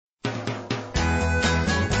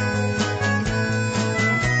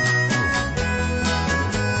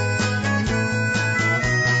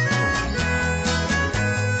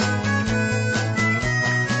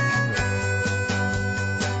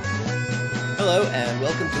Hello, and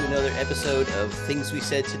welcome to another episode of Things We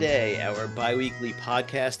Said Today, our bi-weekly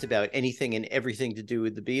podcast about anything and everything to do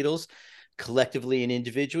with the Beatles, collectively and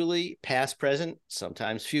individually, past, present,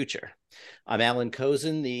 sometimes future. I'm Alan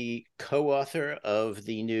Kozin, the co-author of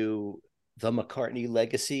the new The McCartney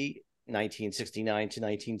Legacy, 1969 to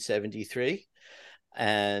 1973,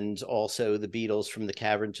 and also The Beatles from the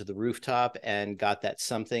Cavern to the Rooftop, and Got That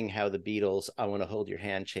Something, How the Beatles, I Want to Hold Your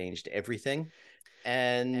Hand Changed Everything.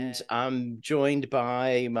 And I'm joined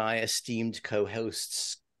by my esteemed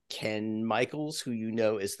co-hosts, Ken Michaels, who you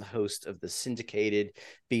know is the host of the syndicated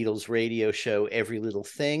Beatles radio show Every Little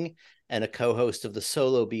Thing, and a co-host of the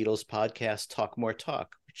solo Beatles podcast Talk More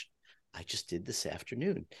Talk, which I just did this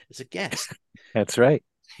afternoon as a guest. That's right.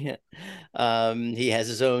 Yeah. He has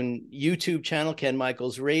his own YouTube channel, Ken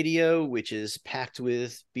Michaels Radio, which is packed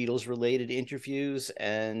with Beatles related interviews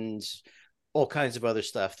and all kinds of other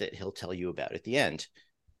stuff that he'll tell you about at the end.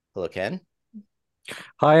 Hello, Ken.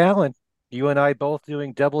 Hi, Alan. You and I both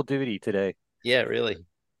doing double duty today. Yeah, really.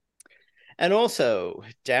 And also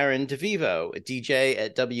Darren DeVivo, a DJ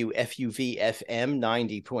at WFUV FM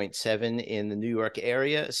 90.7 in the New York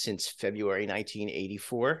area since February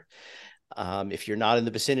 1984. If you're not in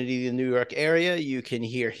the vicinity of the New York area, you can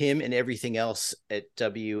hear him and everything else at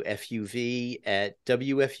WFUV at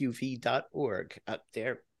WFUV.org.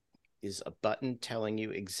 There is a button telling you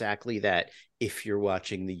exactly that if you're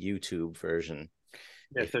watching the YouTube version.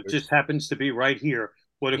 Yes, it just happens to be right here.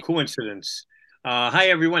 What a coincidence. Hi,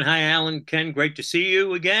 everyone. Hi, Alan, Ken. Great to see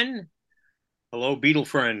you again. Hello, Beatle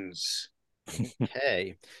friends.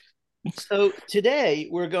 Okay. So today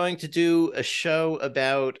we're going to do a show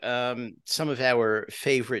about some of our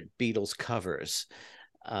favorite Beatles covers,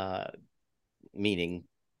 meaning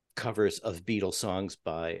covers of Beatles songs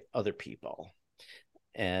by other people.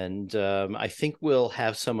 And I think we'll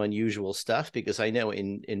have some unusual stuff because I know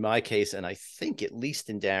in my case, and I think at least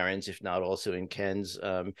in Darren's, if not also in Ken's,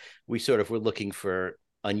 we sort of were looking for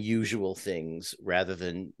unusual things rather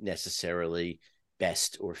than necessarily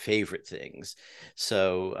best or favorite things.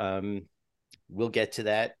 So we'll get to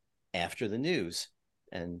that after the news.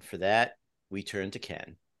 And for that, we turn to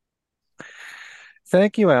Ken.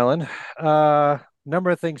 Thank you, Alan. Number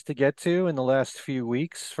of things to get to in the last few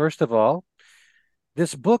weeks. First of all,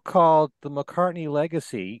 this book called The McCartney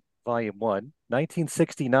Legacy, Volume 1,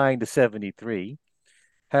 1969 to 73,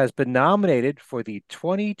 has been nominated for the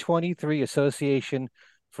 2023 Association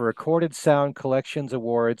for Recorded Sound Collections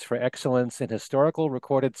Awards for Excellence in Historical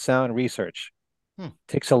Recorded Sound Research.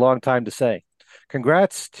 Takes a long time to say.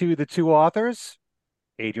 Congrats to the two authors,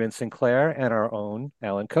 Adrian Sinclair and our own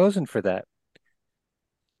Alan Kozin, for that.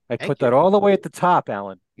 I put that all the way at the top,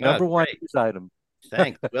 Alan. Number one news item.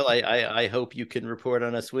 Thanks. Well, I hope you can report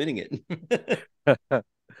on us winning it.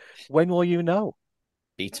 When will you know?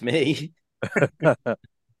 Beats me.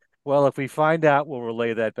 Well, if we find out, we'll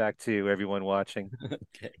relay that back to everyone watching.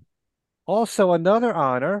 Okay. Also, another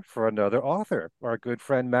honor for another author, our good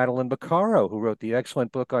friend Madeline Baccaro, who wrote the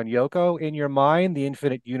excellent book on Yoko, In Your Mind, The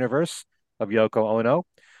Infinite Universe of Yoko Ono,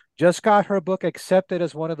 just got her book accepted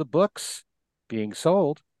as one of the books being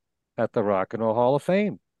sold at the Rock and Roll Hall of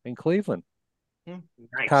Fame in Cleveland.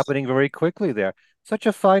 Nice. Happening very quickly there. Such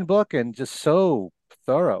a fine book and just so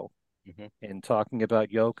thorough in talking about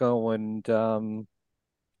Yoko and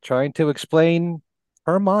trying to explain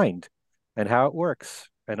her mind and how it works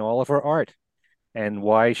and all of her art and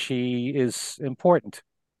why she is important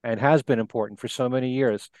and has been important for so many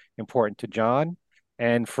years, important to John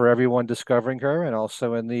and for everyone discovering her and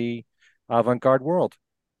also in the avant-garde world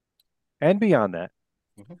and beyond that.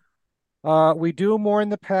 We do mourn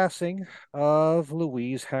the passing of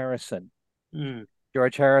Louise Harrison,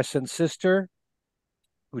 George Harrison's sister,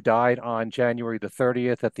 who died on January the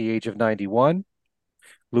 30th at the age of 91.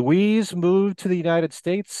 Louise moved to the United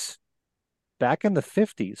States back in the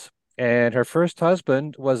 50s, and her first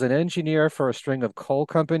husband was an engineer for a string of coal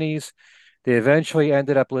companies. They eventually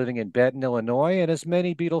ended up living in Benton, Illinois, and as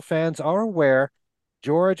many Beatle fans are aware,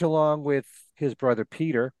 George, along with his brother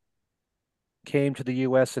Peter, came to the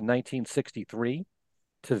U.S. in 1963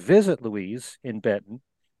 to visit Louise in Benton,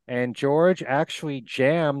 and George actually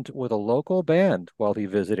jammed with a local band while he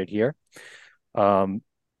visited here in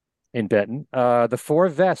Benton. The Four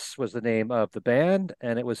Vests was the name of the band,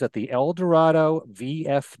 and it was at the El Dorado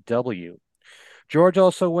VFW. George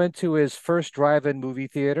also went to his first drive-in movie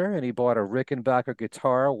theater, and he bought a Rickenbacker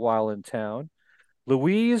guitar while in town.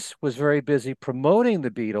 Louise was very busy promoting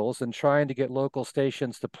the Beatles and trying to get local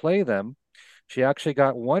stations to play them. She actually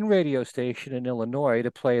got one radio station in Illinois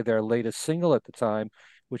to play their latest single at the time,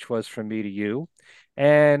 which was From Me to You.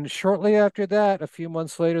 And shortly after that, a few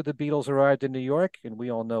months later, the Beatles arrived in New York, and we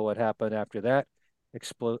all know what happened after that,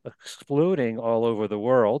 exploding all over the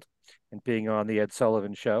world and being on the Ed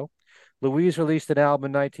Sullivan Show. Louise released an album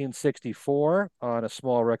in 1964 on a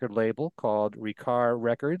small record label called Ricard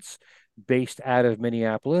Records, based out of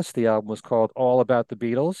Minneapolis. The album was called All About the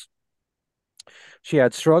Beatles. She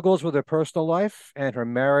had struggles with her personal life, and her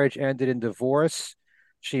marriage ended in divorce.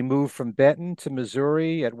 She moved from Benton to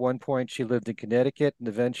Missouri. At one point, she lived in Connecticut and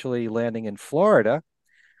eventually landing in Florida.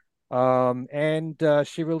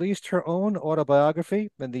 She released her own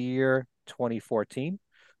autobiography in the year 2014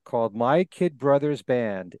 called My Kid Brothers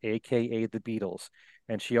Band, aka The Beatles.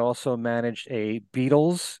 And she also managed a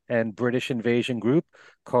Beatles and British invasion group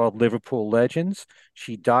called Liverpool Legends.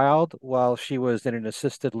 She died while she was in an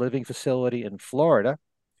assisted living facility in Florida.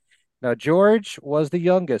 Now, George was the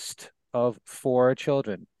youngest of four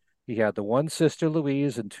children. He had the one sister,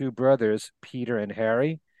 Louise, and two brothers, Peter and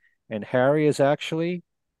Harry. And Harry is actually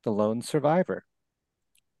the lone survivor.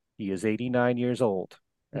 He is 89 years old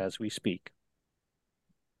as we speak.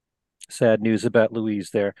 Sad news about Louise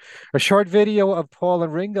there. A short video of Paul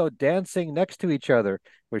and Ringo dancing next to each other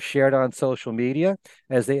was shared on social media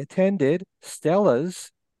as they attended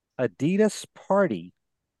Stella's Adidas party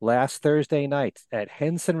last Thursday night at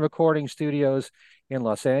Henson Recording Studios in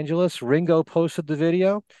Los Angeles. Ringo posted the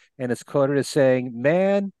video and is quoted as saying,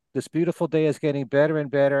 "Man, this beautiful day is getting better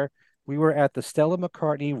and better. We were at the Stella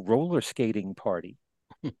McCartney roller skating party.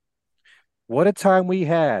 What a time we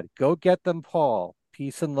had. Go get them, Paul.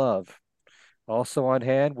 Peace and love." Also on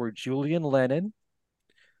hand were Julian Lennon,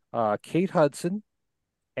 Kate Hudson,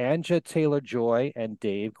 Anja Taylor-Joy, and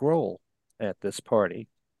Dave Grohl at this party.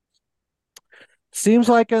 Seems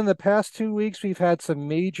like in the past 2 weeks, we've had some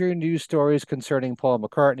major news stories concerning Paul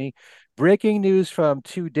McCartney. Breaking news from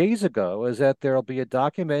 2 days ago is that there'll be a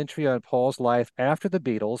documentary on Paul's life after the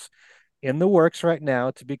Beatles in the works right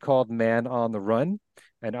now to be called Man on the Run.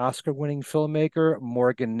 An Oscar-winning filmmaker,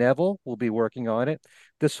 Morgan Neville, will be working on it.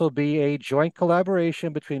 This will be a joint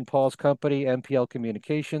collaboration between Paul's company, MPL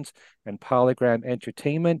Communications, and Polygram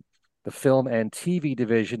Entertainment, the film and TV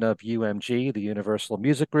division of UMG, the Universal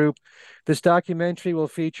Music Group. This documentary will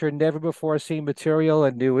feature never-before-seen material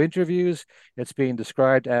and new interviews. It's being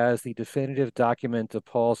described as the definitive document of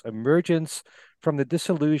Paul's emergence from the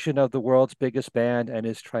dissolution of the world's biggest band and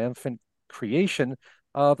his triumphant creation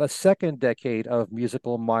of a second decade of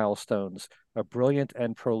musical milestones, a brilliant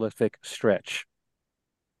and prolific stretch.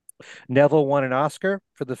 Neville won an Oscar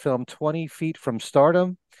for the film 20 Feet from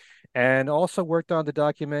Stardom and also worked on the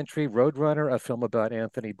documentary Roadrunner, a film about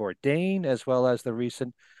Anthony Bourdain, as well as the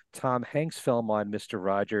recent Tom Hanks film on Mr.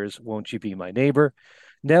 Rogers, Won't You Be My Neighbor?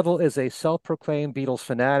 Neville is a self-proclaimed Beatles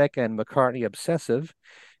fanatic and McCartney obsessive.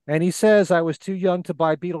 And he says, "I was too young to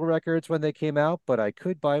buy Beatle records when they came out, but I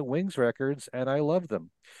could buy Wings records, and I love them.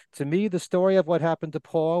 To me, the story of what happened to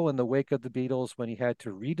Paul in the wake of the Beatles when he had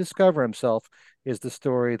to rediscover himself is the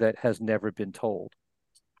story that has never been told."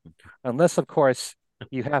 Unless, of course,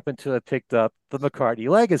 you happen to have picked up the McCartney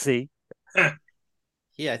legacy.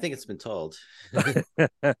 Yeah, I think it's been told.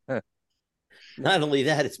 Not only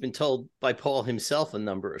that, it's been told by Paul himself a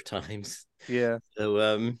number of times. Yeah. So,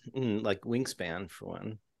 like Wingspan, for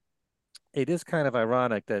one. It is kind of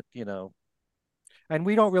ironic that, and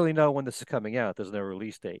we don't really know when this is coming out. There's no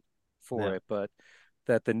release date for it, but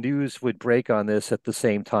that the news would break on this at the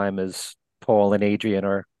same time as Paul and Adrian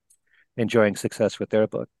are enjoying success with their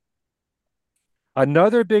book.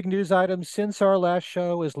 Another big news item since our last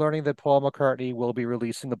show is learning that Paul McCartney will be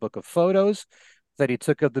releasing a book of photos that he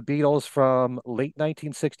took of the Beatles from late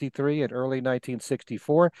 1963 and early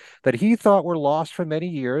 1964 that he thought were lost for many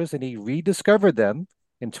years, and he rediscovered them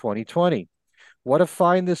in 2020. What a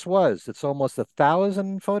find this was. It's almost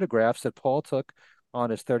 1,000 photographs that Paul took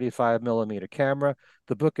on his 35 millimeter camera.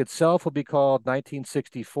 The book itself will be called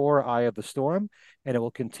 1964 Eye of the Storm, and it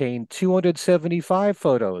will contain 275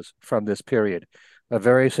 photos from this period, a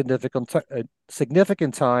very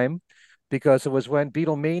significant time because it was when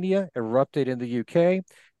Beatlemania erupted in the UK,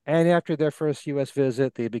 and after their first US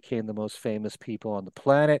visit, they became the most famous people on the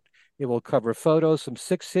planet. It will cover photos from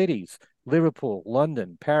 6 cities: Liverpool,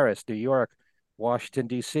 London, Paris, New York, Washington,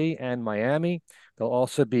 D.C., and Miami. There'll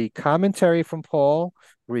also be commentary from Paul,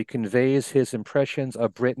 where he conveys his impressions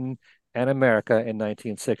of Britain and America in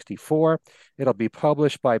 1964. It'll be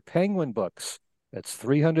published by Penguin Books. That's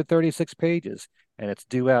 336 pages, and it's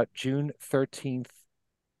due out June 13th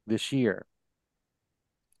this year.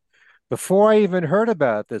 Before I even heard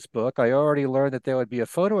about this book, I already learned that there would be a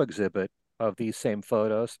photo exhibit of these same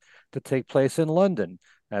photos to take place in London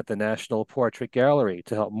at the National Portrait Gallery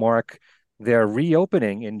to help mark They're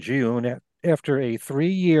reopening in June after a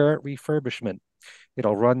 3-year refurbishment.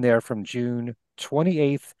 It'll run there from June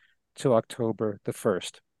 28th to October the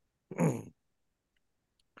 1st.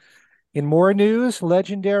 In more news,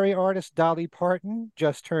 legendary artist Dolly Parton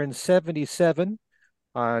just turned 77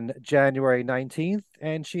 on January 19th,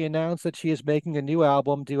 and she announced that she is making a new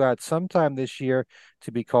album due out sometime this year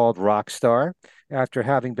to be called Rockstar, after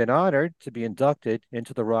having been honored to be inducted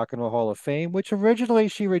into the Rock and Roll Hall of Fame, which originally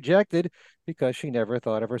she rejected because she never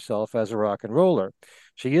thought of herself as a rock and roller.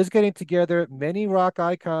 She is getting together many rock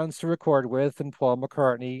icons to record with, and Paul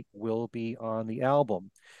McCartney will be on the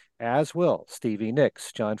album, as will Stevie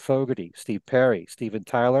Nicks, John Fogerty, Steve Perry, Steven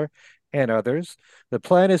Tyler, and others. The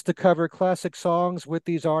plan is to cover classic songs with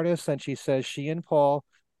these artists, and she says she and Paul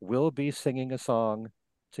will be singing a song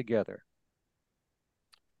together.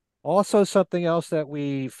 Also, something else that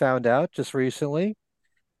we found out just recently,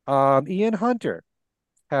 Ian Hunter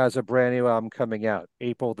has a brand new album coming out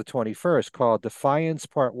April the 21st called Defiance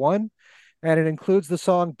Part 1, and it includes the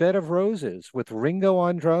song Bed of Roses with Ringo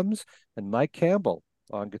on drums and Mike Campbell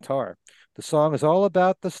on guitar. The song is all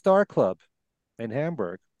about the Star Club in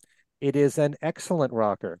Hamburg. It is an excellent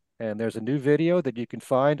rocker, and there's a new video that you can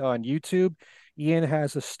find on YouTube. Ian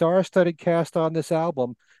has a star-studded cast on this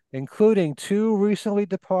album, including 2 recently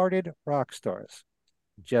departed rock stars.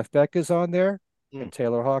 Jeff Beck is on there, and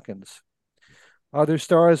Taylor Hawkins. Other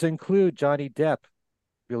stars include Johnny Depp,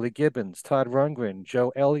 Billy Gibbons, Todd Rundgren,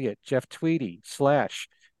 Joe Elliott, Jeff Tweedy, Slash,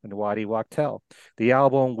 and Waddy Wachtel. The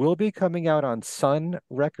album will be coming out on Sun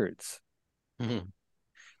Records.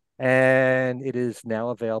 And it is now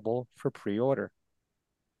available for pre-order.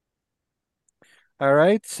 All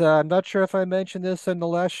right, I'm not sure if I mentioned this in the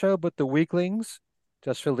last show, but the Weaklings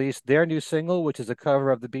just released their new single, which is a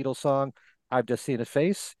cover of the Beatles song, I've Just Seen a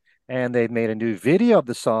Face, and they've made a new video of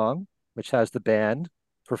the song, which has the band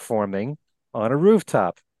performing on a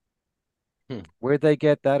rooftop. Where'd they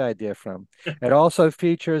get that idea from? It also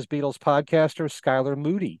features Beatles podcaster Skylar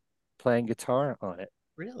Moody playing guitar on it.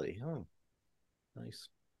 Really? Oh, nice.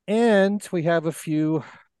 And we have a few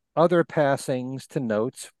other passings to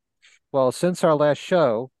note. Well, since our last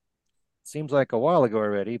show, seems like a while ago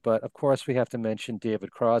already, but of course we have to mention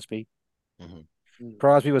David Crosby.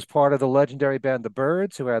 Crosby was part of the legendary band The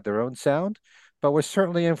Byrds, who had their own sound, but was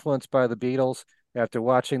certainly influenced by the Beatles. After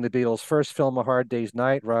watching the Beatles' first film, A Hard Day's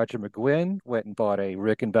Night, Roger McGuinn went and bought a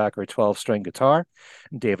Rickenbacker 12-string guitar.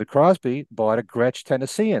 And David Crosby bought a Gretsch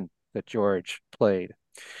Tennessean that George played.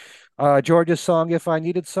 George's song, If I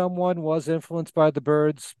Needed Someone, was influenced by the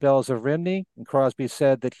Byrds' Bells of Rhymney, and Crosby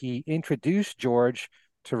said that he introduced George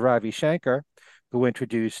to Ravi Shankar, who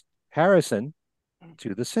introduced Harrison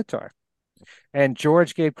to the sitar. And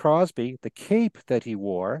George gave Crosby the cape that he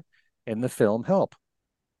wore in the film Help.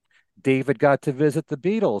 David got to visit the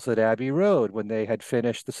Beatles at Abbey Road when they had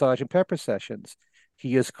finished the Sgt. Pepper sessions.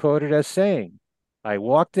 He is quoted as saying, I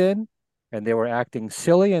walked in and they were acting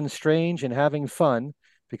silly and strange and having fun,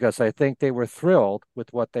 because I think they were thrilled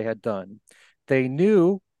with what they had done. They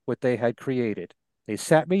knew what they had created. They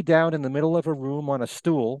sat me down in the middle of a room on a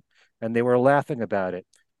stool, and they were laughing about it.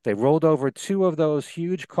 They rolled over 2 of those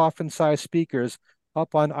huge coffin-sized speakers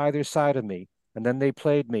up on either side of me, and then they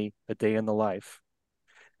played me A Day in the Life.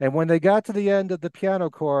 And when they got to the end of the piano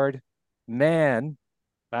chord, man,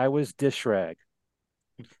 I was dish rag.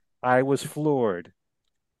 I was floored.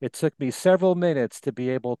 It took me several minutes to be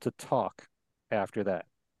able to talk after that.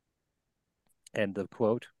 End of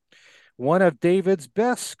quote. One of David's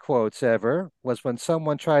best quotes ever was when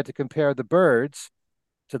someone tried to compare the Byrds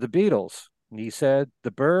to the Beatles. And he said,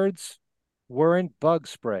 the Byrds weren't bug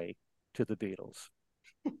spray to the Beatles.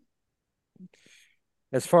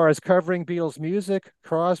 As far as covering Beatles music,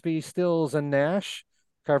 Crosby, Stills, and Nash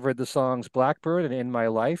covered the songs Blackbird and In My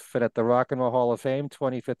Life. And at the Rock and Roll Hall of Fame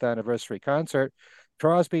 25th anniversary concert,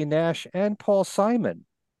 Crosby, Nash, and Paul Simon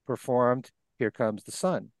performed Here Comes the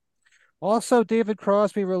Sun. Also, David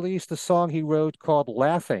Crosby released a song he wrote called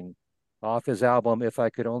Laughing off his album If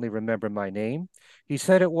I Could Only Remember My Name. He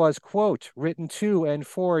said it was, quote, written to and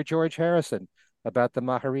for George Harrison about the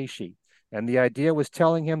Maharishi. And the idea was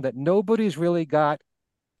telling him that nobody's really got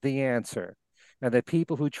the answer, and that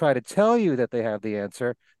people who try to tell you that they have the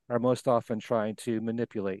answer are most often trying to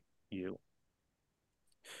manipulate you.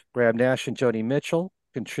 Graham Nash and Joni Mitchell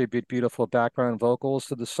contribute beautiful background vocals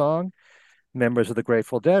to the song. Members of the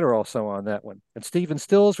Grateful Dead are also on that one. And Stephen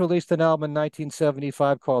Stills released an album in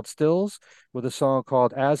 1975 called Stills, with a song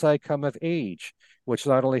called As I Come of Age, which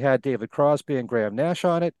not only had David Crosby and Graham Nash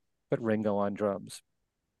on it, but Ringo on drums.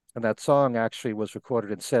 And that song actually was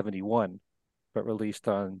recorded in 71, but released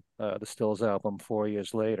on the Stills album 4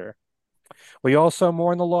 years later. We also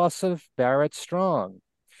mourn the loss of Barrett Strong.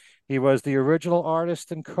 He was the original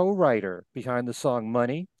artist and co-writer behind the song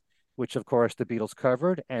Money, which of course the Beatles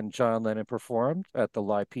covered and John Lennon performed at the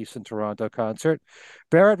Live Peace in Toronto concert.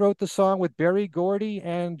 Barrett wrote the song with Berry Gordy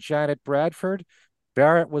and Janet Bradford.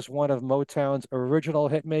 Barrett was one of Motown's original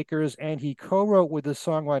hitmakers, and he co-wrote with his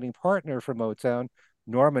songwriting partner for Motown,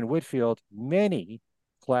 Norman Whitfield, many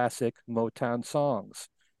classic Motown songs,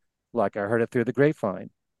 like I Heard It Through the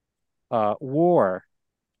Grapevine, War,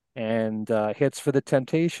 and hits for the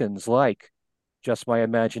Temptations like Just My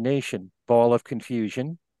Imagination, Ball of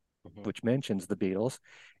Confusion, which mentions the Beatles,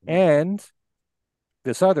 and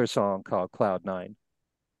this other song called Cloud Nine,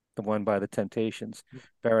 the one by the Temptations.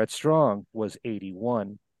 Barrett Strong was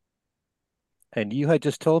 81. And you had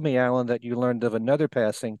just told me, Alan, that you learned of another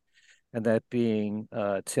passing, and that being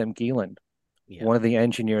Tim Gielan, one of the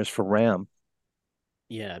engineers for Ram.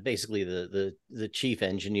 Yeah, basically the chief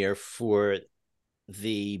engineer for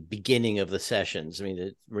the beginning of the sessions. I mean,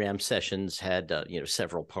 the Ram sessions had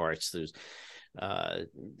several parts. There's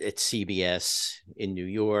at CBS in New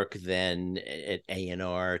York, then at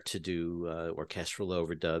A&R to do orchestral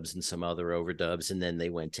overdubs and some other overdubs, and then they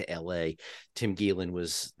went to LA. Tim Gielan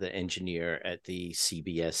was the engineer at the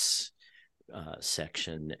CBS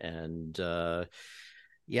section, and I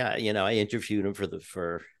interviewed him for the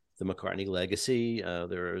McCartney Legacy.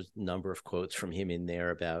 There are a number of quotes from him in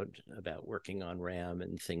there about working on Ram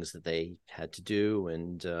and things that they had to do,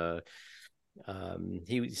 and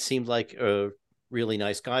he seemed like a really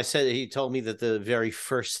nice guy. He told me that the very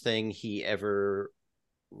first thing he ever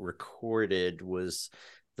recorded was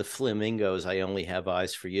the Flamingos' "I Only Have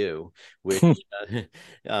Eyes for You," which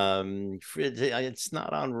it's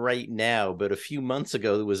not on right now, but a few months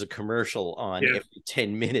ago there was a commercial on every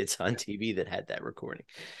 10 minutes on TV that had that recording.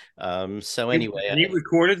 So anyway, he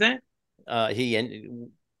recorded that. He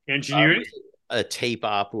engineered a tape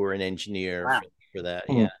op or an engineer for that.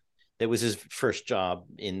 Hmm. Yeah, that was his first job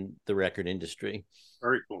in the record industry.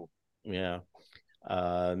 Very cool. Yeah.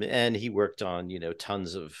 And he worked on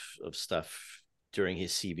tons of stuff during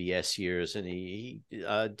his CBS years, and he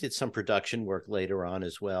did some production work later on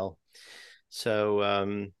as well.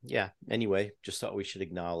 So anyway, just thought we should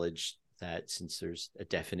acknowledge that, since there's a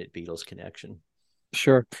definite Beatles connection.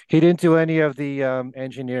 Sure. He didn't do any of the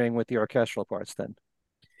engineering with the orchestral parts then?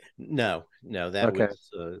 No,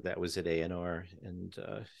 that was at A&R and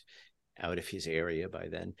out of his area by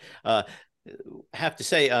then. Have to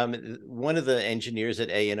say, one of the engineers at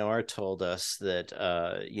A&R told us that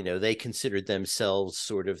they considered themselves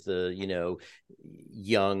sort of the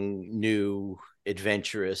young, new,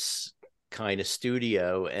 adventurous kind of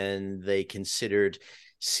studio, and they considered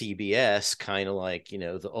CBS kind of like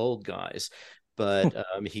the old guys. But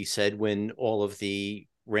he said when all of the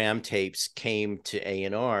Ram tapes came to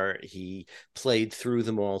A&R, he played through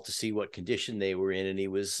them all to see what condition they were in, and he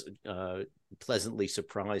was pleasantly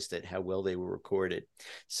surprised at how well they were recorded.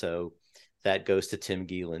 So that goes to Tim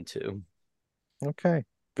Gielan too. Okay,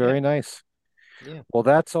 very nice. Yeah. Well,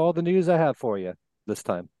 that's all the news I have for you this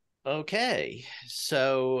time. Okay,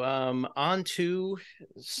 so on to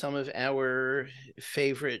some of our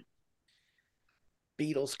favorite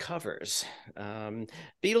Beatles covers.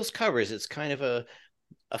 Beatles covers, it's kind of a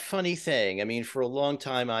funny thing. I mean, for a long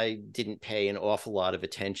time, I didn't pay an awful lot of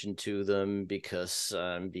attention to them because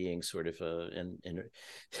I'm being sort of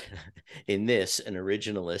in this an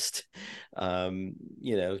originalist.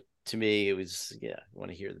 To me, it was, I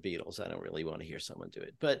want to hear the Beatles. I don't really want to hear someone do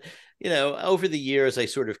it. But, over the years, I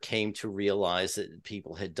sort of came to realize that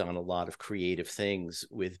people had done a lot of creative things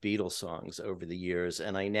with Beatles songs over the years.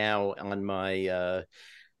 And I now, on my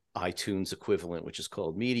iTunes equivalent, which is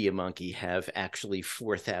called Media Monkey, have actually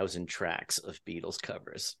 4,000 tracks of Beatles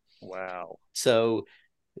covers. Wow. So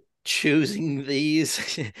choosing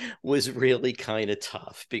these was really kind of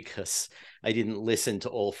tough because I didn't listen to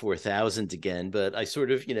all 4,000 again, but I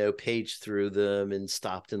sort of, paged through them and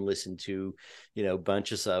stopped and listened to,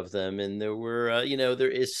 bunches of them. And there were,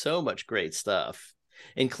 there is so much great stuff,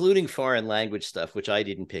 including foreign language stuff, which I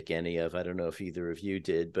didn't pick any of. I don't know if either of you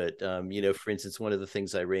did, but, for instance, one of the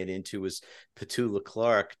things I ran into was Petula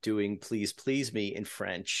Clark doing Please Please Me in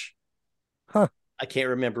French. Huh. I can't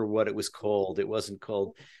remember what it was called. It wasn't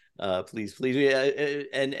called Please Please Me.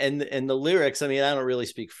 And the lyrics, I mean, I don't really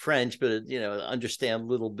speak French, but, understand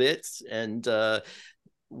little bits. And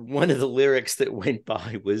one of the lyrics that went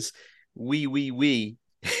by was, "Oui, oui, oui."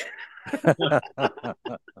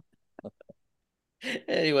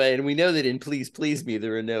 Anyway, and we know that in Please Please Me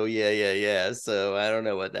there are no yeah, so I don't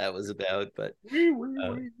know what that was about, but we.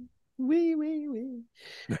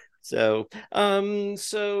 So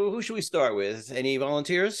who should we start with? Any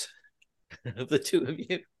volunteers? of the two of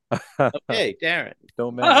you. Okay, Darren.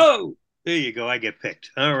 Don't matter. Oh, there you go. I get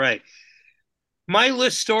picked. All right. My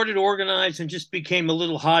list started organized and just became a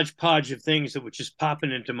little hodgepodge of things that were just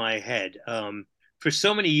popping into my head. For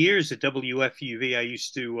so many years at WFUV, I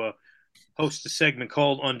used to host a segment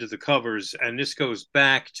called Under the Covers, and this goes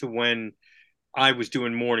back to when I was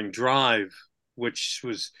doing Morning Drive, which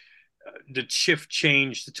was the shift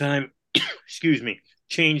changed, the time, excuse me,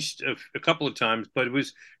 changed a couple of times, but it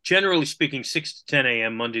was generally speaking 6 to 10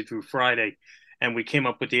 a.m. Monday through Friday. And we came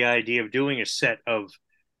up with the idea of doing a set of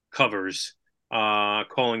covers,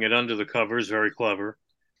 calling it Under the Covers, very clever.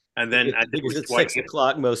 And then I think because at 6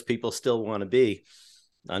 o'clock, most people still want to be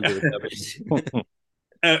under the covers.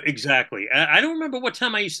 Exactly. I don't remember what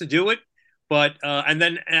time I used to do it, but and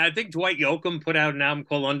then I think Dwight Yoakam put out an album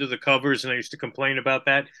called Under the Covers, and I used to complain about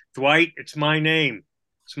that. Dwight, it's my name.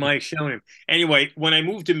 It's my show name. Anyway, when I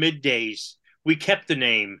moved to middays, we kept the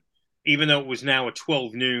name, even though it was now a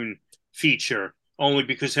 12 noon feature, only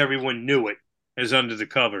because everyone knew it as Under the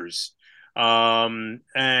Covers. And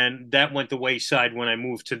that went the wayside when I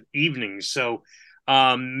moved to evenings. So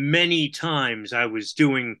many times I was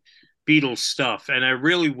doing Beatles stuff, and I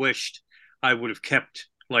really wished I would have kept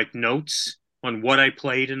like notes on what I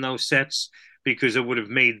played in those sets, because it would have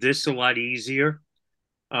made this a lot easier.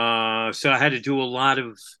 So I had to do a lot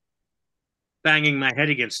of banging my head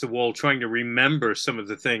against the wall trying to remember some of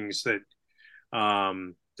the things that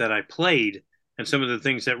that I played and some of the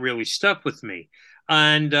things that really stuck with me.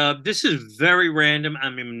 And this is very random. I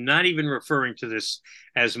mean, I'm not even referring to this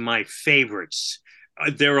as my favorites.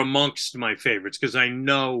 They're amongst my favorites because I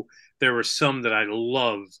know there are some that I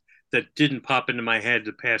love that didn't pop into my head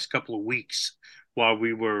the past couple of weeks while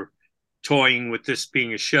we were toying with this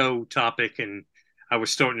being a show topic, and I was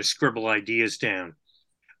starting to scribble ideas down.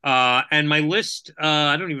 And my list,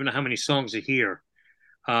 I don't even know how many songs are here.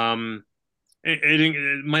 My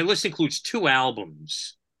list includes 2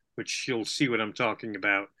 albums, which you'll see what I'm talking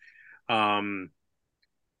about. I'm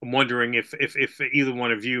wondering if either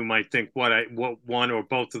one of you might think what one or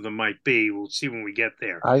both of them might be. We'll see when we get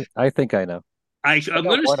there. I think I know. I'm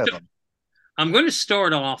going to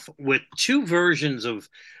start off with 2 versions of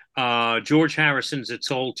George Harrison's "It's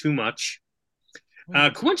All Too Much."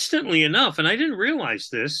 Coincidentally enough, and I didn't realize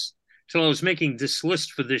this until I was making this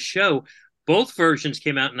list for this show, both versions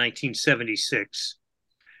came out in 1976,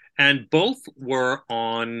 and both were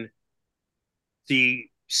on the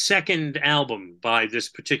second album by this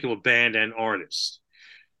particular band and artist.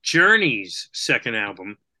 Journey's second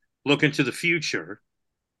album, Look Into the Future,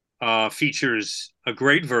 features a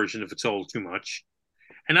great version of "It's All Too Much."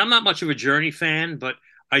 And I'm not much of a Journey fan, but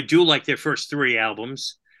I do like their first 3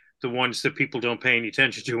 albums, the ones that people don't pay any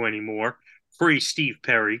attention to anymore, pre Steve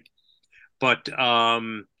Perry. But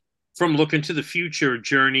from Look Into the Future,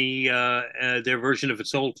 Journey, their version of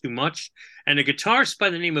 "It's All Too Much," and a guitarist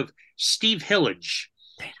by the name of Steve Hillage,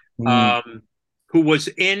 who was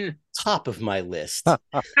in top of my list.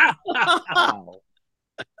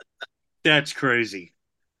 That's crazy.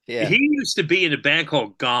 Yeah. He used to be in a band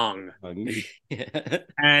called Gong. Yeah.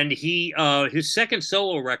 And he his second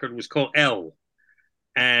solo record was called L,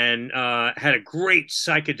 and had a great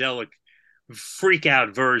psychedelic freak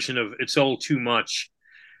out version of "It's All Too Much."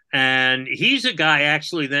 And he's a guy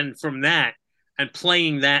actually then from that and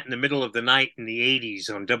playing that in the middle of the night in the 80s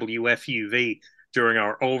on WFUV during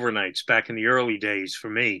our overnights back in the early days for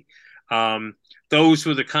me. Those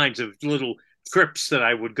were the kinds of little trips that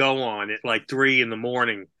I would go on at like 3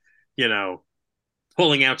 a.m, you know,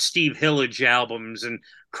 pulling out Steve Hillage albums and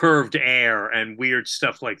Curved Air and weird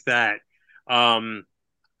stuff like that.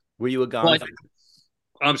 Were you a Gong fan?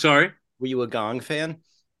 I'm sorry? Were you a Gong fan?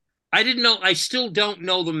 I didn't know. I still don't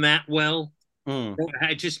know them that well. Mm.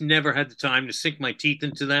 I just never had the time to sink my teeth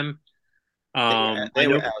into them. They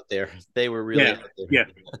were out there. They were really out there. Yeah.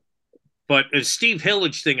 But a Steve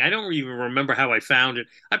Hillage thing, I don't even remember how I found it.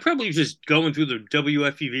 I probably was just going through the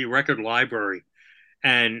WFUV record library.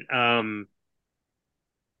 And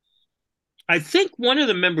I think one of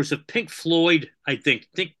the members of Pink Floyd, I think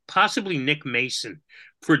possibly Nick Mason,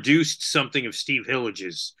 produced something of Steve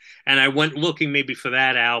Hillage's. And I went looking maybe for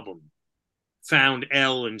that album. Found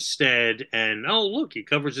L instead. And, oh, look, he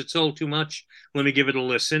covers "It's All Too Much." Let me give it a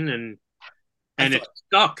listen. And it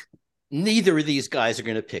stuck. Neither of these guys are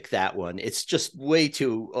going to pick that one. It's just way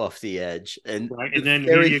too off the edge. And, right. And then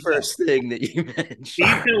the very first thing that you mentioned.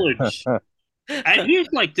 Steve Hillage. And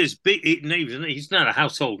he's like this big, he's not a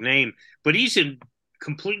household name, but he's in a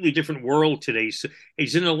completely different world today. So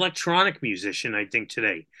he's an electronic musician, I think,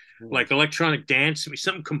 today. Like electronic dance,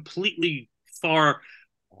 something completely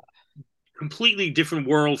different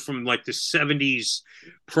world from like the 70s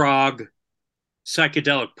prog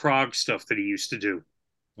psychedelic prog stuff that he used to do.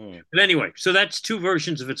 Hmm. But anyway, so that's two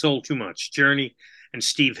versions of It's All Too Much, Journey and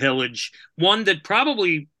Steve Hillage. One that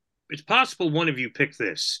probably, it's possible one of you picked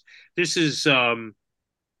this. This is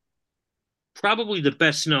probably the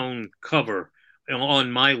best known cover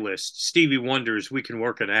on my list, Stevie Wonder's We Can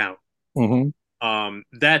Work It Out. Mm-hmm.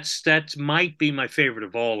 That might be my favorite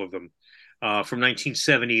of all of them, from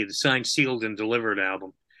 1970, the Signed, Sealed, and Delivered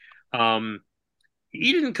album.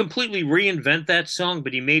 He didn't completely reinvent that song,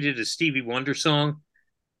 but he made it a Stevie Wonder song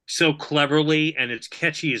so cleverly, and it's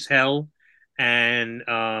catchy as hell. And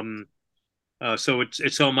so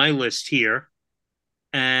it's on my list here.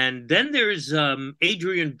 And then there's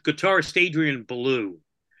guitarist Adrian Belew.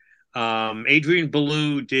 Adrian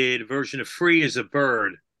Belew did a version of Free as a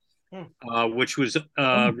Bird, which was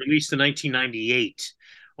released in 1998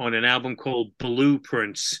 on an album called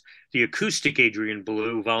Blueprints, the acoustic Adrian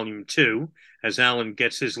Belew, Volume 2, as Alan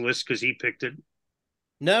gets his list because he picked it.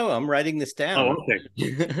 No, I'm writing this down. Oh, okay.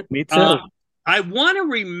 Me too. I want to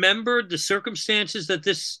remember the circumstances that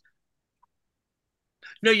this.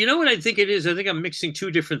 No, you know what I think it is? I think I'm mixing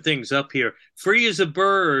two different things up here. Free as a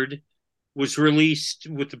Bird was released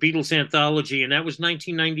with the Beatles anthology, and that was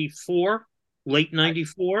 1994, late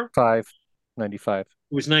 94? 95.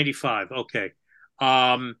 It was 95. Okay.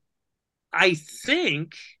 I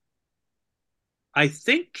think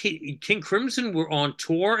King Crimson were on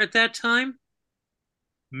tour at that time.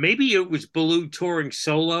 Maybe it was Belew touring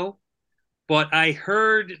solo, but I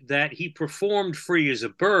heard that he performed Free as a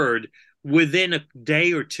Bird within a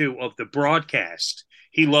day or two of the broadcast.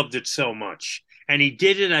 He loved it so much. And he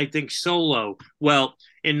did it, I think, solo. Well,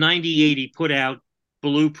 in 98, he put out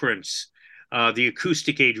Blueprints, the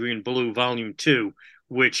acoustic Adrian Belew, Volume 2,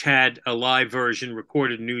 which had a live version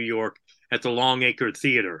recorded in New York at the Longacre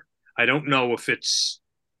Theater. I don't know if it's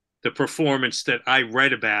the performance that I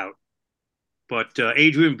read about, but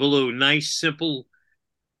Adrian Belew, nice, simple,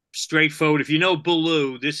 straightforward. If you know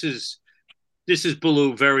Belew, this is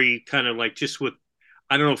Belew, very kind of like just with,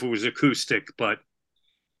 I don't know if it was acoustic, but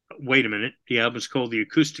wait a minute. The album's called The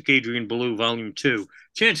Acoustic Adrian Belew, Volume 2.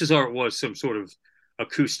 Chances are it was some sort of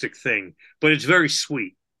acoustic thing, but it's very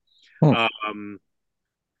sweet.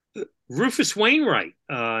 Rufus Wainwright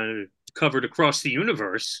covered Across the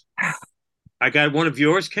Universe. I got one of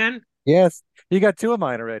yours, Ken? Yes. You got two of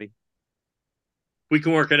mine already. We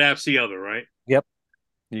Can Work It Out's the other, right? Yep.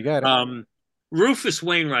 You got it. Rufus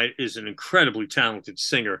Wainwright is an incredibly talented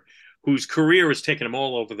singer whose career has taken him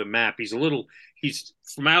all over the map. He's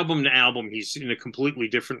from album to album, he's in a completely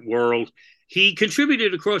different world. He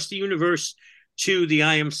contributed Across the Universe to the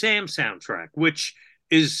I Am Sam soundtrack, which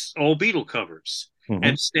is all Beatle covers,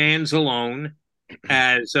 and stands alone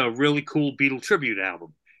as a really cool Beatle tribute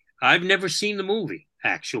album. I've never seen the movie,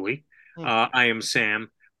 actually, I Am Sam,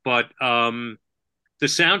 but the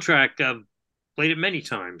soundtrack, I've played it many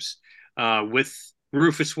times with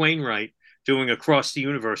Rufus Wainwright doing Across the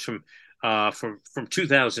Universe from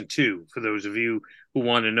 2002, for those of you who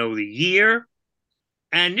want to know the year.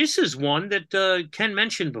 And this is one that Ken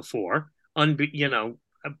mentioned before,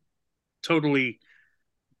 totally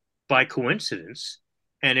by coincidence.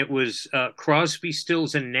 And it was Crosby,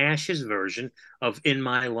 Stills, and Nash's version of In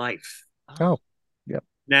My Life. Oh, yep.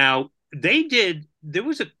 Now, there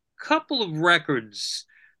was a couple of records.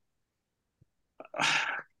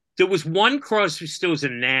 There was one Crosby, Stills,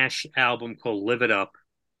 and Nash album called Live It Up,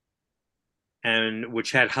 and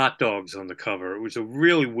which had hot dogs on the cover. It was a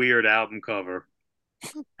really weird album cover.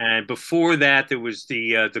 And before that, there was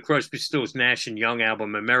the Crosby, Stills, Nash and Young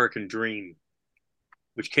album American Dream,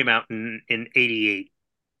 which came out in 88.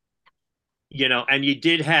 And you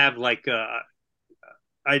did have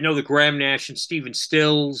I know the Graham Nash and Stephen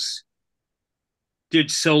Stills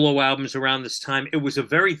did solo albums around this time. It was a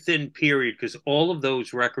very thin period because all of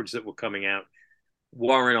those records that were coming out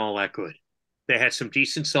weren't all that good. They had some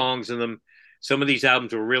decent songs in them. Some of these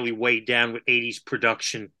albums were really weighed down with 80s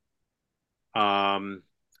production. I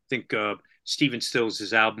think Stephen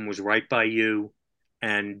Stills' album was Right By You,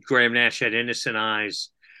 and Graham Nash had Innocent Eyes.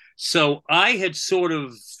 So I had sort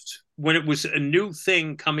of, when it was a new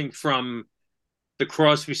thing coming from the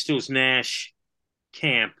Crosby, Stills, Nash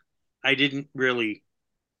camp, I didn't really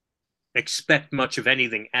expect much of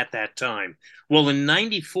anything at that time. Well, in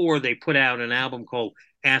 94, they put out an album called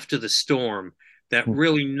After the Storm that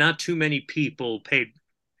really not too many people paid.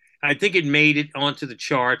 I think it made it onto the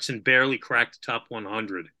charts and barely cracked the top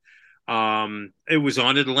 100. It was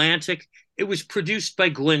on Atlantic. It was produced by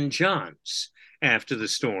Glenn Johns, After the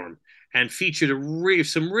Storm, and featured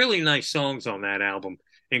some really nice songs on that album,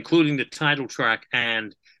 including the title track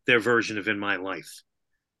and their version of In My Life.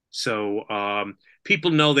 So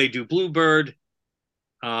people know they do Bluebird.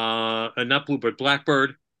 not Bluebird,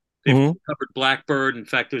 Blackbird. They've covered Blackbird. In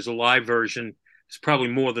fact, there's a live version. There's probably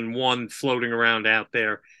more than one floating around out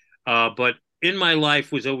there. But In My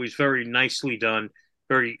Life was always very nicely done,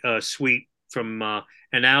 very sweet, from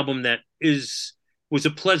an album that was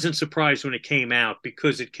a pleasant surprise when it came out,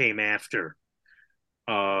 because it came after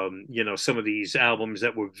some of these albums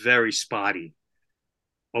that were very spotty.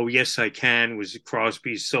 Oh Yes I Can was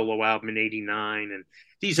Crosby's solo album in '89, and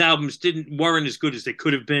these albums weren't as good as they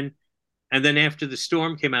could have been. And then After the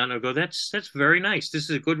Storm came out, and I go, that's very nice. This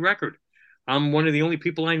is a good record. I'm one of the only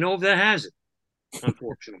people I know of that has it,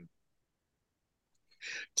 unfortunately.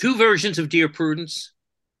 Two versions of Dear Prudence.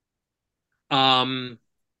 If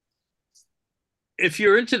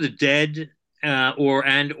you're into the Dead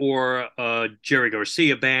or Jerry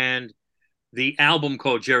Garcia Band, the album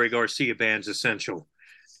called Jerry Garcia Band's essential.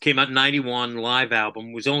 Came out in '91, live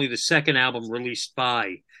album. Was only the second album released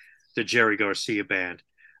by the Jerry Garcia Band,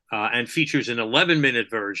 and features an 11-minute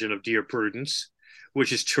version of Dear Prudence,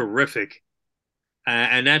 which is terrific.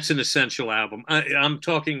 And that's an essential album. If I'm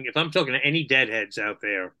talking to any Deadheads out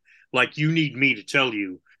there, like, you need me to tell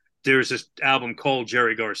you, there's this album called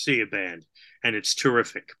Jerry Garcia Band, and it's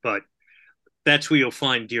terrific. But that's where you'll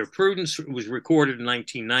find Dear Prudence. It was recorded in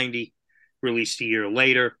 1990, released a year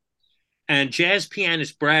later. And jazz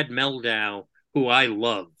pianist Brad Mehldau, who I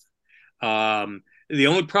love. The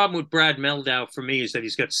only problem with Brad Mehldau for me is that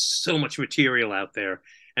he's got so much material out there,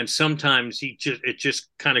 and sometimes it just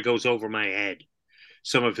kind of goes over my head,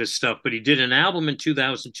 some of his stuff. But he did an album in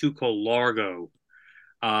 2002 called Largo,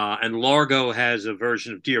 and Largo has a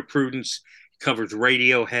version of Dear Prudence. He covers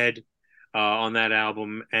Radiohead on that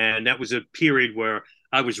album, and that was a period where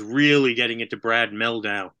I was really getting into Brad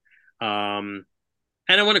Mehldau.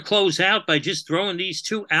 And I want to close out by just throwing these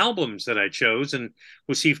two albums that I chose, and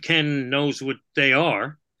we'll see if Ken knows what they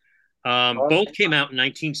are. Both came out in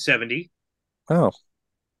 1970. Oh,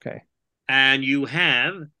 okay. And you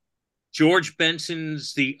have George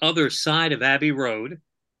Benson's The Other Side of Abbey Road,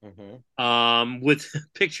 with a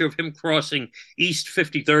picture of him crossing East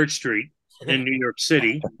 53rd Street in New York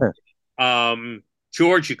City.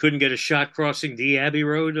 George, you couldn't get a shot crossing the Abbey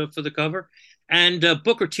Road for the cover. And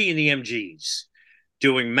Booker T and the MGs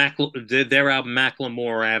doing their album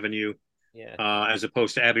Macklemore Avenue, as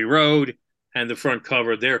opposed to Abbey Road. And the front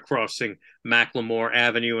cover, they're crossing Macklemore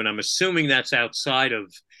Avenue, and I'm assuming that's outside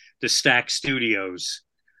of the Stax Studios.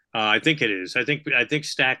 I think it is. I think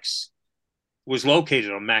Stax was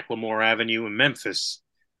located on Macklemore Avenue in Memphis.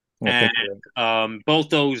 And both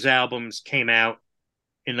those albums came out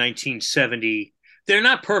in 1970. They're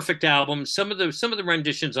not perfect albums. Some of the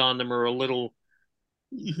renditions on them are a little,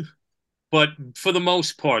 but for the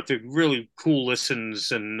most part, they're really cool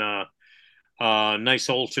listens, and nice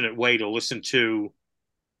alternate way to listen to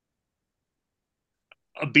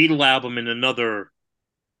a Beatle album in another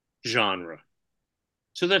genre.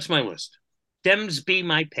 So that's my list. Dems be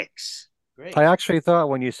my picks. Great. I actually thought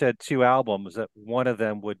when you said two albums that one of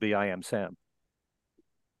them would be I Am Sam.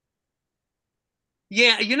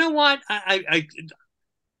 Yeah, you know what? I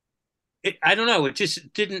don't know. It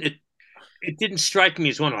just didn't. It didn't strike me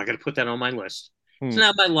as one. I got to put that on my list. It's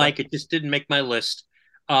not my like. It just didn't make my list.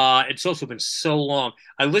 It's also been so long.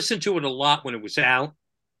 I listened to it a lot when it was out.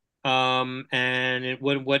 And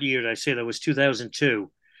what year did I say that was?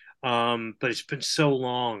 2002. But it's been so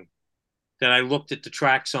long that I looked at the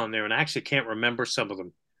tracks on there and I actually can't remember some of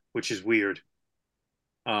them, which is weird.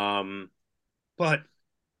 But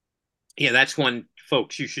yeah, that's one,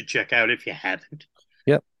 folks, you should check out if you haven't.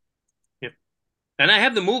 Yep. And I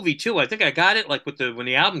have the movie too. I think I got it like when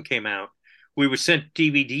the album came out. We were sent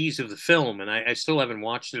DVDs of the film, and I still haven't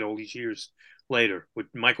watched it all these years later, with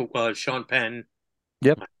Sean Penn.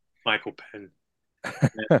 Yep. Michael Penn.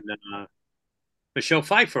 And Michelle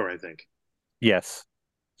Pfeiffer, I think. Yes,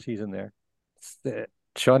 she's in there.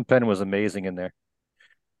 Sean Penn was amazing in there,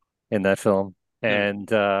 in that film. And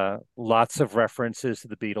lots of references to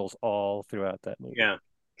the Beatles all throughout that movie. Yeah.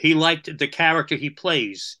 He liked the character he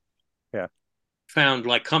plays. Yeah. Found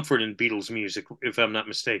like comfort in Beatles music, if I'm not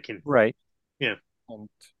mistaken. Right. Yeah. And,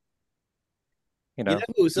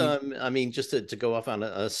 who's I mean, just to go off on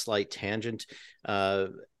a slight tangent,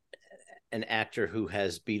 an actor who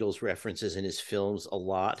has Beatles references in his films a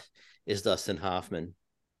lot is Dustin Hoffman.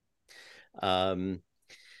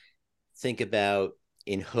 Think about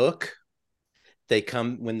in Hook,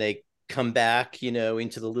 when they come back,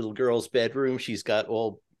 into the little girl's bedroom, she's got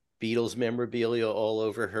all Beatles memorabilia all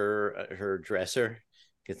over her dresser,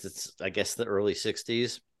 because it's, I guess, the early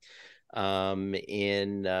 60s.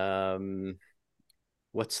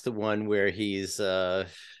 What's the one where he's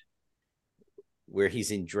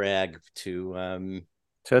in drag to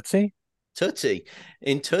Tootsie? Tootsie.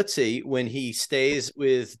 In Tootsie, when he stays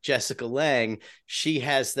with Jessica Lange, she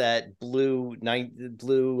has that blue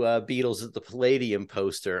Beatles at the Palladium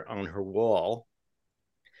poster on her wall.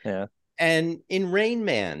 Yeah. And in Rain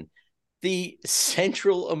Man, the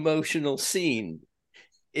central emotional scene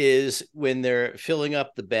is when they're filling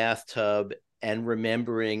up the bathtub and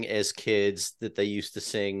remembering as kids that they used to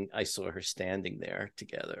sing "I Saw Her Standing There"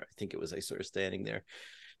 together. I think it was "I Saw Her Standing There."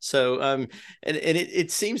 So and it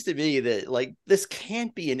seems to me that like this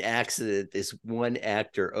can't be an accident. This one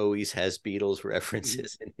actor always has Beatles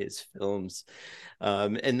references in his films.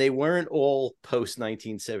 And they weren't all post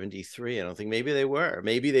 1973. I don't think. Maybe they were.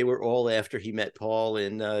 Maybe they were all after he met Paul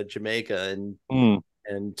in Jamaica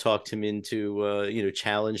and talked him into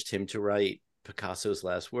challenged him to write Picasso's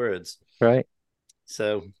last words. Right.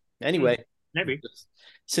 So anyway, maybe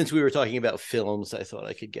since we were talking about films, I thought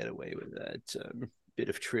I could get away with that bit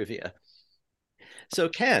of trivia. So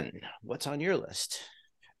Ken, what's on your list?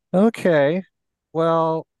 Okay.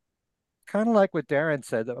 Well, kind of like what Darren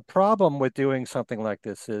said, the problem with doing something like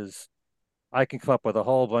this is I can come up with a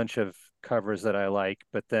whole bunch of covers that I like,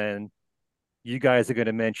 but then you guys are going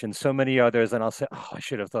to mention so many others, and I'll say, oh, I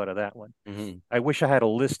should have thought of that one. Mm-hmm. I wish I had a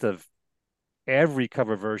list of every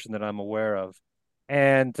cover version that I'm aware of.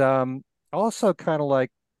 And also kind of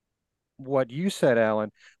like what you said,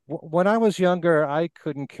 Alan, when I was younger, I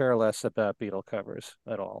couldn't care less about Beatle covers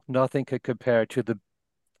at all. Nothing could compare to the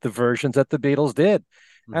versions that the Beatles did.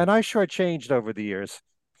 And I shortchanged over the years.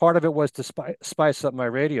 Part of it was to spice up my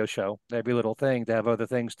radio show, every little thing, to have other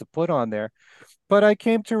things to put on there. But I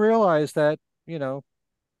came to realize that,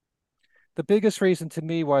 the biggest reason to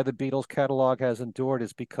me why the Beatles catalog has endured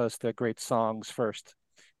is because they're great songs first,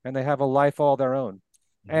 and they have a life all their own.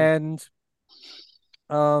 And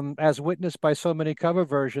as witnessed by so many cover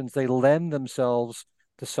versions, they lend themselves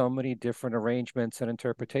to so many different arrangements and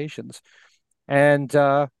interpretations. And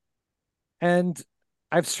and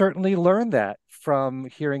I've certainly learned that from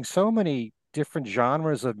hearing so many different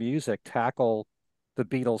genres of music tackle the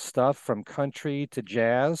Beatles stuff, from country to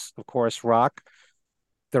jazz, of course, rock.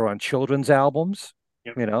 They're on children's albums,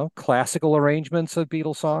 classical arrangements of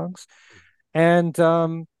Beatles songs. And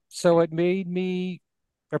so it made me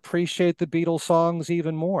appreciate the Beatles songs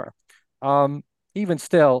even more. Even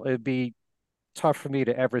still, it'd be tough for me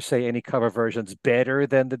to ever say any cover version's better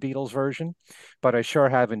than the Beatles version, but I sure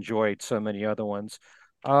have enjoyed so many other ones.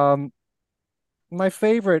 My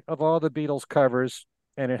favorite of all the Beatles covers,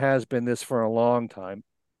 and it has been this for a long time,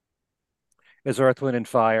 is Earth, Wind, and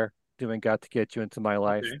Fire doing "Got to Get You Into My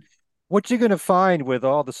Life." Okay. What you're going to find with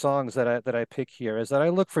all the songs that I pick here is that I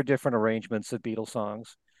look for different arrangements of Beatles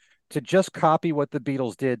songs. To just copy what the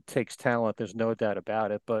Beatles did takes talent. There's no doubt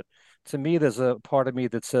about it. But to me, there's a part of me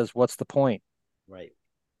that says, what's the point? Right.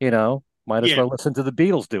 Might as well listen to the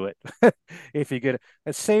Beatles do it. If you get it,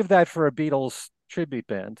 and save that for a Beatles tribute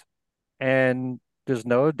band. And there's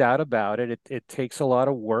no doubt about it. It takes a lot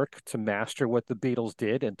of work to master what the Beatles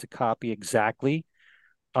did and to copy exactly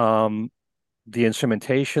the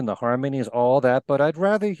instrumentation, the harmonies, all that. But I'd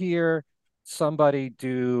rather hear somebody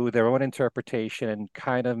do their own interpretation and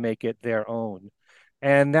kind of make it their own.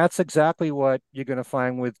 And that's exactly what you're going to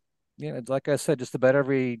find with, like I said, just about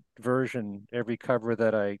every version, every cover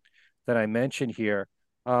that I mentioned here.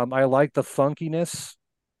 I like the funkiness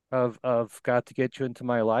of "Got to Get You Into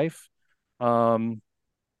My Life." Um,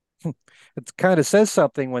 it kind of says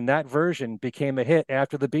something when that version became a hit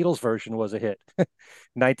after the Beatles version was a hit.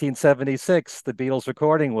 1976, the Beatles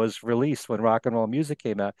recording was released when Rock and Roll Music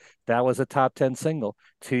came out. That was a top 10 single.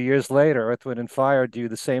 2 years later, Earth, Wind, and Fire do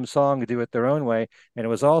the same song, do it their own way, and it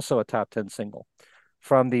was also a top 10 single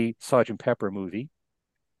from the Sergeant Pepper movie.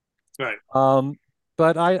 Right.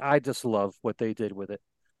 But I just love what they did with it.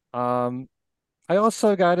 I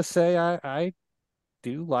also got to say, I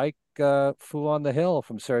do like Fool on the Hill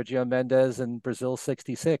from Sergio Mendes and Brazil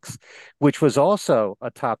 66, which was also a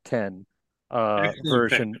top 10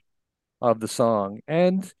 version of the song.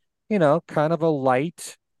 And, kind of a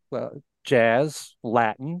light jazz,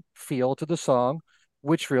 Latin feel to the song,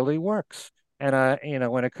 which really works. And,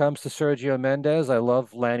 when it comes to Sergio Mendes, I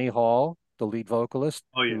love Lanny Hall, the lead vocalist,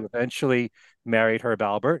 who eventually married Herb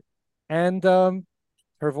Alpert. And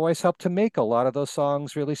her voice helped to make a lot of those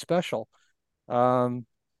songs really special.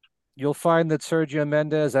 You'll find that Sergio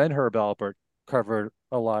Mendes and Herb Alpert covered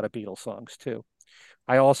a lot of Beatles songs too.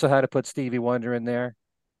 I also had to put Stevie Wonder in there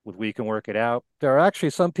with "We Can Work It Out." There are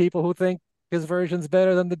actually some people who think his version's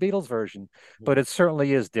better than the Beatles version, but it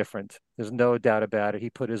certainly is different. There's no doubt about it. He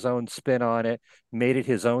put his own spin on it, made it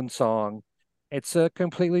his own song. It's a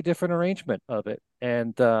completely different arrangement of it,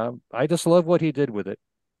 and I just love what he did with it.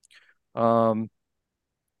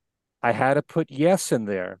 I had to put yes in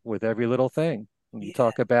there with every little thing. When you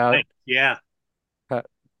talk about, Yeah. uh,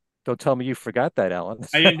 don't tell me you forgot that, Alan.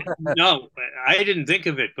 I didn't no, I didn't think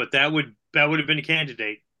of it, but that would have been a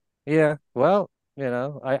candidate. Yeah, well,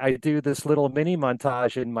 I do this little mini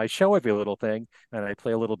montage in my show every little thing, and I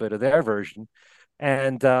play a little bit of their version.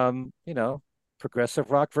 And progressive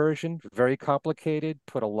rock version, very complicated,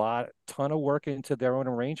 put ton of work into their own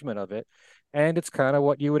arrangement of it. And it's kind of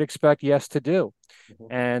what you would expect Yes to do. Mhm.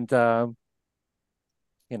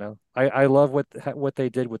 And I love what they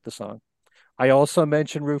did with the song. I also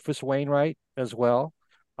mentioned Rufus Wainwright as well.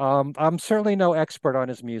 I'm certainly no expert on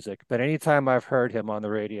his music, but anytime I've heard him on the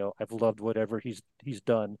radio, I've loved whatever he's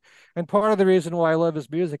done. And part of the reason why I love his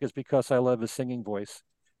music is because I love his singing voice.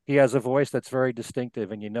 He has a voice that's very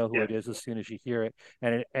distinctive, and you know who Yeah. it is as soon as you hear it,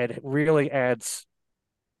 and it really adds,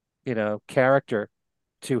 character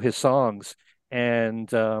to his songs. And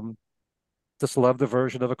just love the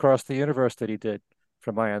version of Across the Universe that he did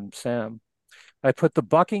from I Am Sam. I put the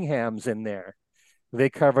Buckinghams in there. They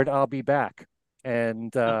covered I'll Be Back.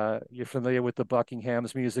 And you're familiar with the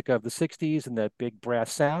Buckingham's music of the 60s and that big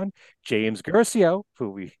brass sound. James Guercio, who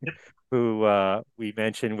we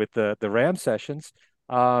mentioned with the Ram sessions,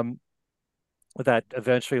 um, that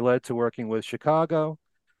eventually led to working with Chicago.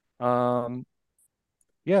 Um,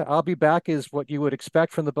 yeah, I'll Be Back is what you would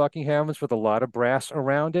expect from the Buckinghams with a lot of brass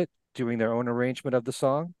around it, doing their own arrangement of the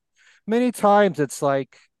song. Many times it's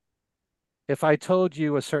like if I told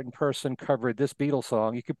you a certain person covered this Beatles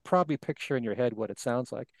song, you could probably picture in your head what it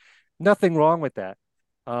sounds like. Nothing wrong with that.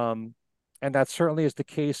 Um, and that certainly is the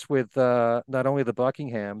case with not only the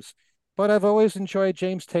Buckinghams, but I've always enjoyed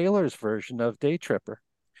James Taylor's version of Day Tripper,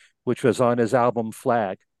 which was on his album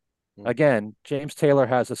Flag. Mhm. Again, James Taylor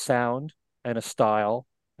has a sound and a style,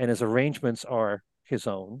 and his arrangements are his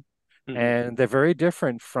own. Mhm. And they're very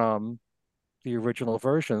different from the original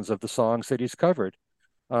versions of the songs that he's covered.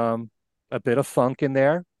 Um, a bit of funk in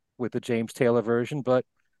there with the James Taylor version, but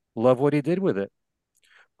love what he did with it.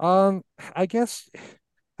 Um, I guess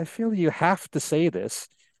I feel you have to say this.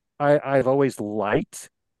 I've always liked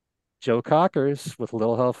Joe Cocker's with a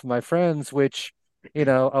little help from my friends, which,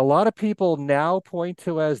 a lot of people now point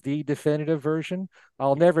to as the definitive version.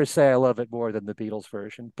 I'll never say I love it more than the Beatles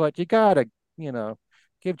version, but you gotta, you know,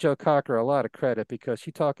 give Joe Cocker a lot of credit because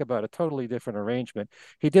you talk about a totally different arrangement.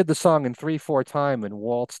 He did the song in 3/4 time and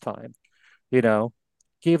waltz time, you know,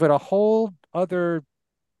 gave it a whole other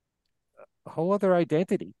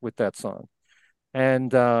identity with that song.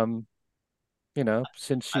 And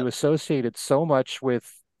since I, you associate it so much with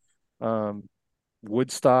um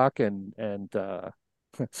Woodstock and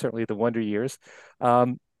certainly the Wonder Years.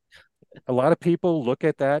 Um, a lot of people look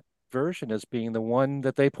at that version as being the one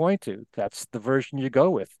that they point to. That's the version you go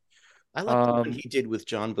with. I like the one Um, he did with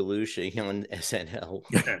John Belushi on SNL.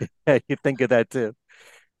 you think of that too.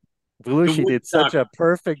 The Belushi did such Woodstock, a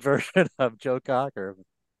perfect version of Joe Cocker.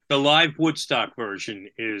 the live Woodstock version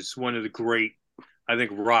is one of the great, I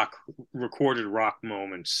think, recorded rock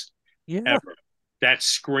moments Yeah, ever. That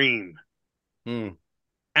scream. Hmm.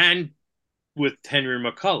 And with Henry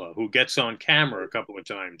McCullough, who gets on camera a couple of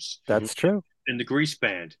times Mhm. that's true. in the Grease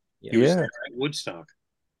Band. Yeah. He was there Yeah. at Woodstock.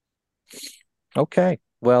 Okay.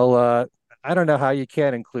 Well, I don't know how you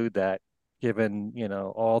can't include that, given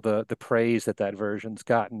all the praise that version's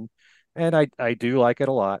gotten, and I do like it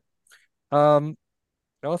a lot. Um,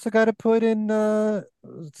 I also got to put in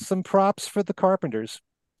some props for the Carpenters.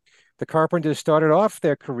 The Carpenters started off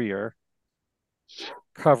their career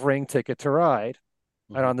covering Ticket to Ride,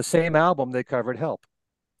 and Mhm. on the same album, they covered Help.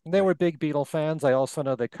 And they were big Beatle fans. I also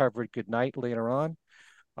know they covered Goodnight later on.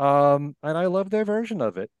 And I love their version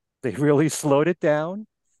of it. They really slowed it down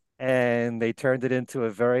and they turned it into a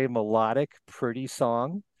very melodic, pretty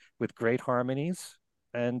song with great harmonies.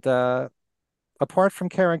 And apart from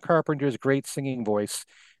Karen Carpenter's great singing voice,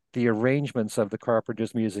 the arrangements of the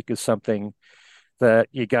Carpenters' music is something that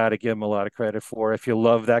you got to give him a lot of credit for if you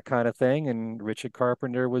love that kind of thing. And Richard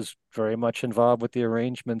Carpenter was very much involved with the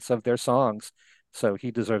arrangements of their songs. So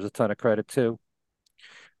he deserves a ton of credit too.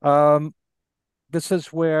 Um, this is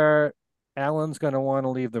where Alan's going to want to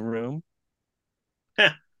leave the room.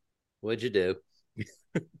 What'd you do?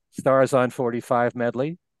 Stars on 45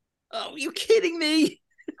 medley. Oh, you kidding me?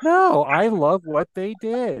 No, I love what they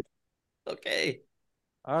did. Okay.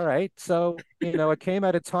 All right. So, it came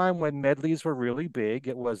at a time when medleys were really big.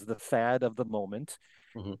 It was the fad of the moment.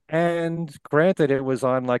 Mhm. And granted, it was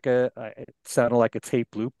on it sounded like a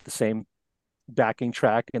tape loop, the same backing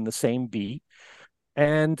track and the same beat.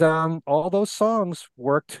 And all those songs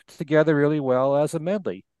worked together really well as a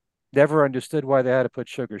medley. Never understood why they had to put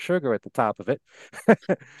Sugar Sugar at the top of it.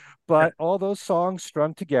 But all those songs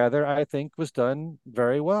strung together, I think, was done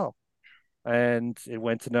very well. And it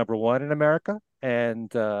went to number one in America.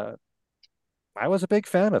 And I was a big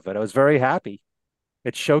fan of it. I was very happy.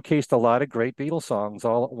 It showcased a lot of great Beatles songs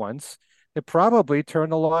all at once. It probably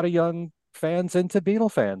turned a lot of young fans into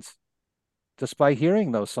Beatle fans just by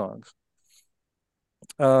hearing those songs.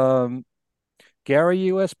 Um, Gary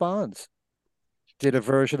U.S. Bonds did a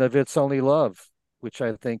version of It's Only Love, which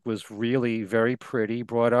I think was really very pretty,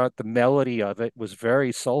 brought out the melody of it, was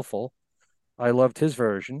very soulful. I loved his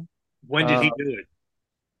version. When did Uh, he do it?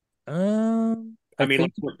 I I mean,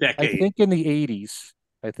 like think what I decade? think in the 80s,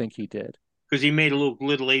 I think he did. Because he made a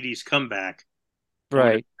little 80s comeback. I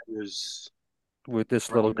wonder if Right, it was with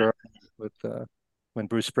this little around that. girl with when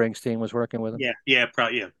Bruce Springsteen was working with him. Yeah, yeah,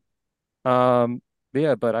 probably, yeah. Um,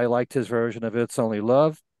 yeah, but I liked his version of It's Only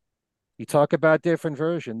Love. You talk about different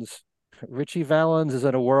versions. Richie Valens is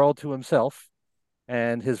in a world to himself,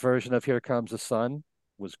 and his version of Here Comes the Sun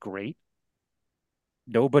was great.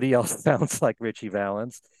 Nobody else sounds like Richie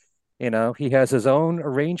Valens. You know, he has his own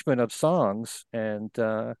arrangement of songs, and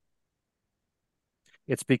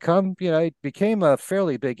it's become, it became a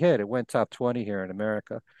fairly big hit. It went top 20 here in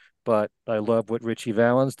America, but I love what Richie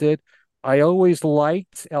Valens did. I always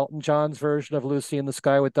liked Elton John's version of Lucy in the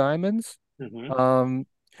Sky with Diamonds. Hmm. Um,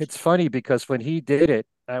 it's funny because when he did it,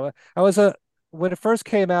 I was when it first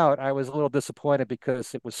came out, I was a little disappointed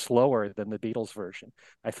because it was slower than the Beatles version.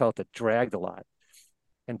 I felt it dragged a lot.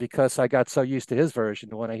 And because I got so used to his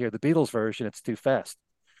version, when I hear the Beatles version, it's too fast.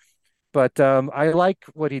 But I like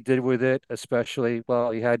what he did with it, especially,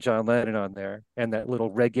 well, he had John Lennon on there and that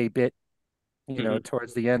little reggae bit, Hmm.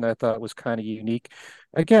 towards the end, I thought was kind of unique.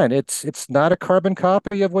 Again, it's not a carbon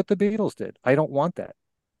copy of what the Beatles did. I don't want that.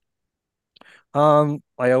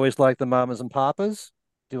 I always like the Mamas and Papas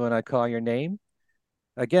doing I Call Your Name.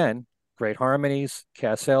 Again, great harmonies.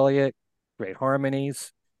 Cass Elliot, great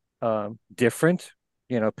harmonies. Different,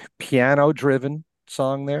 piano driven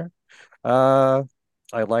song there. Uh,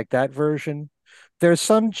 I like that version. There's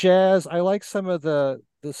some jazz. I like some of the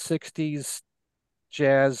 60s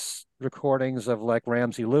jazz recordings of like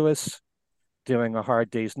Ramsey Lewis doing A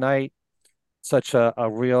Hard Day's Night. Such a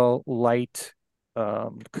real light,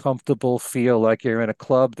 comfortable feel like you're in a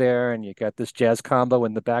club there and you got this jazz combo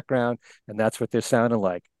in the background, and that's what they're sounding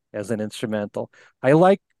like as an instrumental. I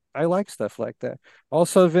like I like stuff like that.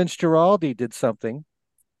 Also, Vince Guaraldi did something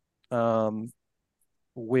um,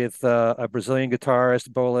 with a Brazilian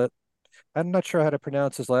guitarist, Bola. I'm not sure how to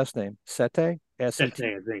pronounce his last name. Sete, That's S-E-T.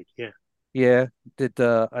 I think. Yeah. Yeah, did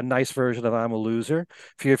a nice version of I'm a Loser.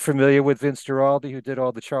 If you're familiar with Vince Guaraldi, who did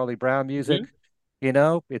all the Charlie Brown music,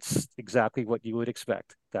 Hmm. it's exactly what you would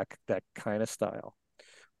expect, that kind of style.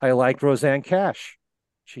 I like Roseanne Cash.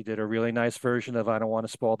 She did a really nice version of I Don't Want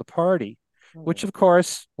to Spoil the Party, which of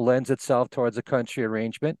course lends itself towards a country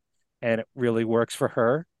arrangement, and it really works for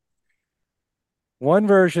her. One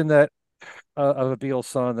version that of a Beatles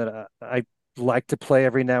song that I like to play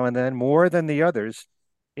every now and then, more than the others,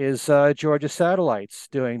 is Georgia Satellites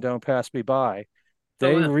doing Don't Pass Me By. Oh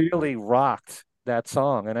They wow. really rocked that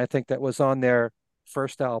song, and I think that was on their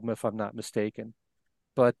first album, if I'm not mistaken.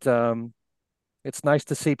 But it's nice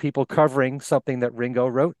to see people covering something that Ringo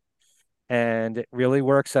wrote, and it really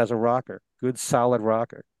works as a rocker, good solid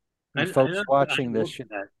rocker. I You I, folks I watching this looked should at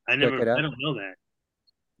that. I check never. it I out. don't know that.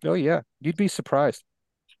 Oh yeah, you'd be surprised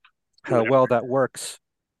See what how well that works.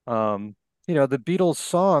 Um, the Beatles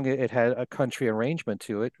song, it had a country arrangement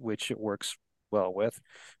to it, which it works well with.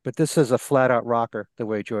 But this is a flat out rocker, the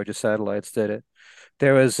way Georgia Satellites did it.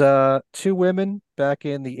 There was two women back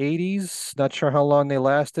in the 80s, not sure how long they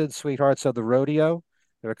lasted, Sweethearts of the Rodeo.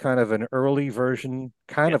 They were kind of an early version,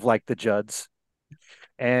 kind Yeah. of like the Judds.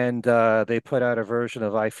 And they put out a version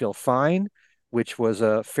of I Feel Fine, which was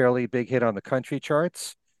a fairly big hit on the country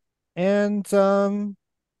charts. And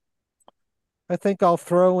I think I'll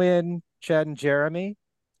throw in Chad and Jeremy,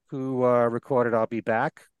 who recorded I'll Be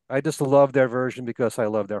Back. I just love their version because I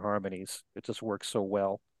love their harmonies. It just works so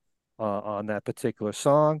well on that particular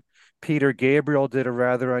song. Peter Gabriel did a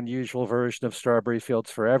rather unusual version of Strawberry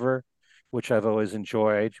Fields Forever, which I've always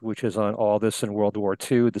enjoyed, which is on All This in World War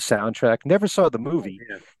II, the soundtrack. Never saw the Oh, movie,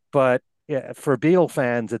 yeah. but yeah, for Beatles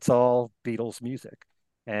fans, it's all Beatles music.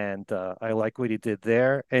 And I like what he did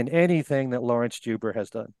there and anything that Lawrence Juber has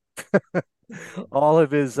done. All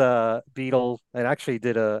of his Beatle, and actually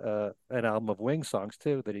did a an album of Wing songs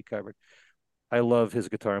too that he covered. I love his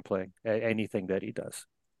guitar playing, anything that he does.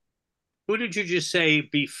 Who did you just say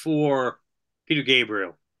before Peter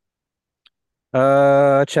Gabriel?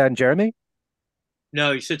 Chad and Jeremy.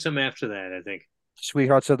 No, you said something after that. I think.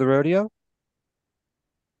 Sweethearts of the Rodeo,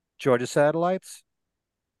 Georgia Satellites.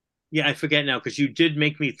 Yeah, I forget now because you did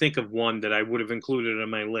make me think of one that I would have included on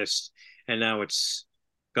my list, and now it's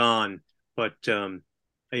gone. But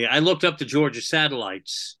yeah, I looked up the Georgia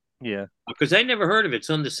Satellites Yeah. because I never heard of it. It's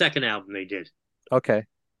on the second album they did. Okay.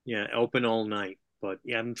 Yeah, Open All Night. But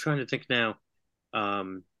yeah, I'm trying to think now.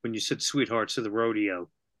 When you said Sweethearts of the Rodeo,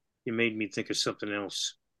 you made me think of something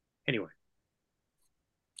else. Anyway.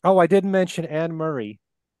 Oh, I didn't mention Anne Murray.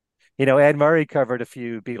 Anne Murray covered a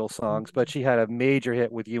few Beatles songs, but she had a major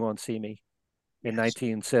hit with You Won't See Me in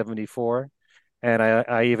 1974. And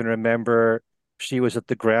I even remember she was at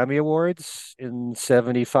the Grammy Awards in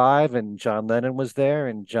 75 and John Lennon was there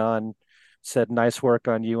and John said, "Nice work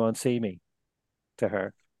on You Won't See Me" to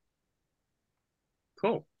her.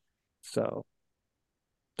 Cool. So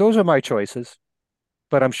those are my choices.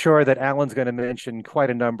 But I'm sure that Alan's going to mention quite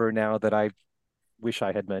a number now that I wish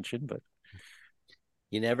I had mentioned, but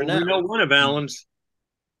you never know. We know one of Alan's.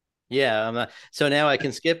 Yeah, so now I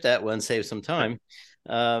can skip that one, save some time.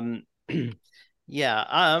 Yeah,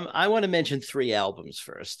 I want to mention 3 albums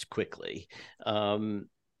first, quickly. I'll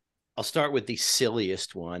start with the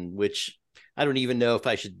silliest one, which I don't even know if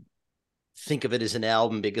I should think of it as an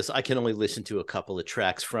album because I can only listen to a couple of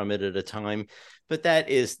tracks from it at a time. But that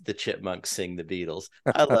is the Chipmunks Sing the Beatles.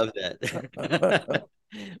 I love that.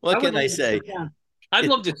 What can I say? I'd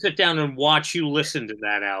love to sit down and watch you listen to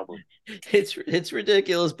that album. It's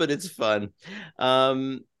ridiculous, but it's fun.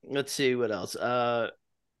 Let's see what else.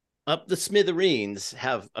 Up the Smithereens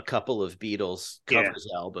have a couple of Beatles covers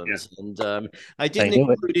albums, and I didn't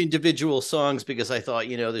include individual songs because I thought,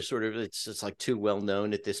 they're sort of it's like too well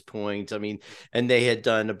known at this point. I mean, and they had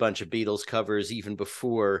done a bunch of Beatles covers even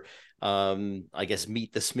before. I guess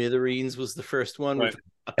Meet the Smithereens was the first one with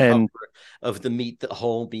a cover of the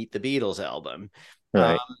whole Meet the Beatles album.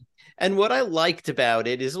 Right. And what I liked about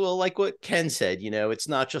it is, well, like what Ken said, it's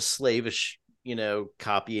not just slavish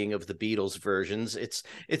copying of the Beatles versions.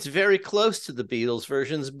 It's very close to the Beatles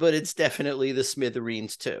versions, but it's definitely the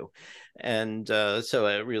Smithereens too. And so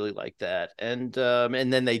I really like that. And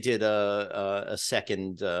then they did a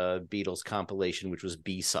second Beatles compilation, which was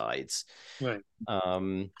B-sides. Right.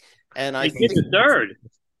 And I think the third.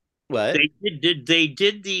 What? They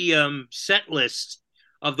did the set list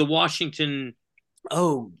of the Washington.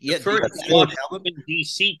 Oh, yeah, the first Washington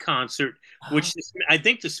DC concert, which I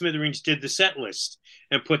think the Smithereens did the set list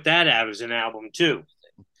and put that out as an album too.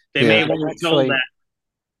 They may have only told that.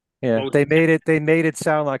 Yeah, they made it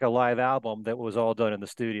sound like a live album that was all done in the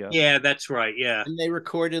studio. Yeah, that's right. Yeah, and they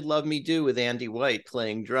recorded "Love Me Do" with Andy White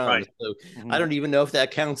playing drums. Right. So I don't even know if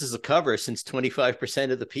that counts as a cover, since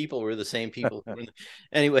 25% of the people were the same people.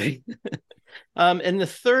 Anyway, and the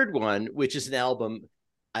third one, which is an album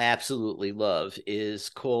I absolutely love, is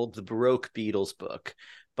called The Baroque Beatles Book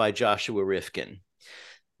by Joshua Rifkin.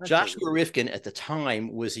 Joshua Rifkin at the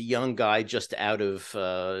time was a young guy just out of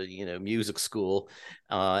music school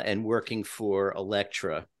and working for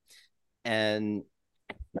Elektra. And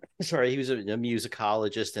he was a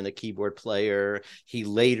musicologist and a keyboard player. He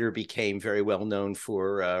later became very well known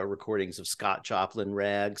for recordings of Scott Joplin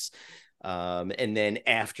rags. And then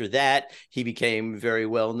after that, he became very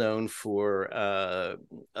well known for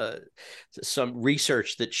some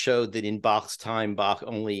research that showed that in Bach's time, Bach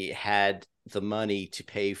only had the money to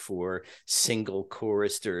pay for single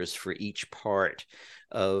choristers for each part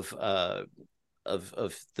of the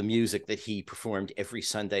music that he performed every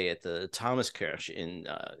Sunday at the Thomaskirche in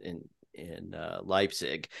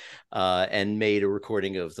Leipzig, and made a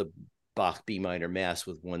recording of the Bach B minor Mass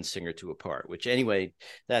with one singer to a part, which anyway,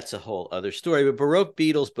 that's a whole other story. But Baroque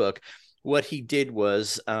Beatles Book, what he did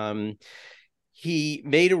was he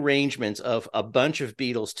made arrangements of a bunch of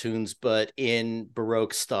Beatles tunes, but in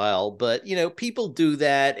Baroque style. But, people do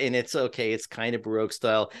that and it's okay. It's kind of Baroque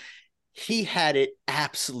style. He had it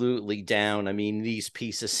absolutely down. I mean, these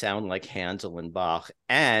pieces sound like Handel and Bach,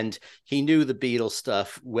 and he knew the Beatles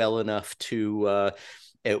stuff well enough to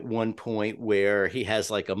at one point where he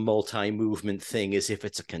has like a multi-movement thing as if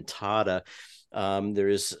it's a cantata. There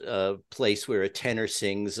is a place where a tenor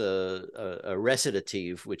sings a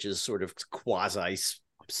recitative, which is sort of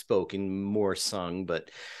quasi-spoken, more sung,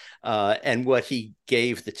 but and what he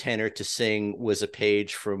gave the tenor to sing was a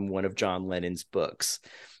page from one of John Lennon's books.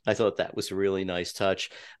 I thought that was a really nice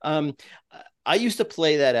touch. I used to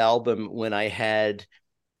play that album when I had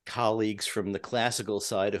colleagues from the classical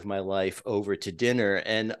side of my life over to dinner,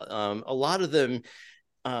 and a lot of them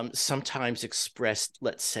sometimes expressed,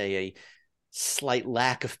 let's say, slight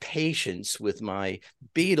lack of patience with my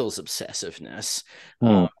Beatles obsessiveness,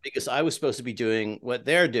 because I was supposed to be doing what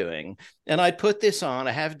they're doing. And I'd put this on,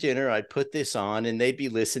 I have dinner, I'd put this on, and they'd be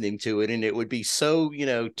listening to it. And it would be so,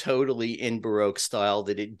 totally in Baroque style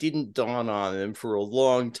that it didn't dawn on them for a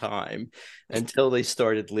long time until they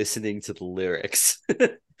started listening to the lyrics.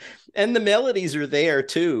 And the melodies are there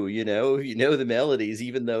too, the melodies,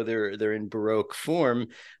 even though they're in Baroque form.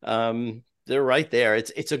 They're right there.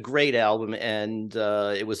 It's a great album, and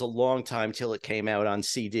it was a long time till it came out on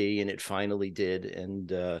CD, and it finally did.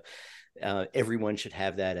 And everyone should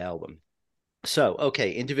have that album. So,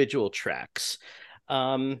 okay, individual tracks.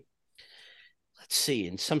 Let's see,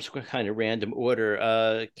 in some kind of random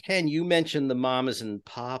order. Ken, you mentioned the Mamas and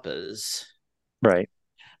Papas, right?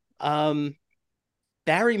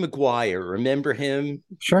 Barry McGuire, remember him?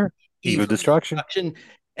 Sure. Eve of Destruction.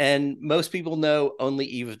 And most people know only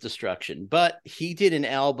Eve of Destruction, but he did an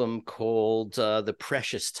album called The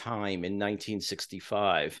Precious Time in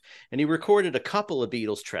 1965, and he recorded a couple of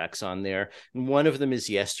Beatles tracks on there, and one of them is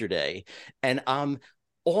Yesterday. And I'm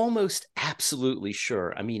almost absolutely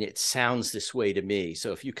sure, I mean, it sounds this way to me,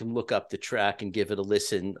 so if you can look up the track and give it a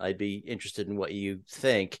listen, I'd be interested in what you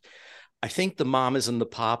think. I think the Mamas and the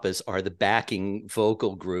Papas are the backing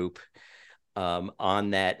vocal group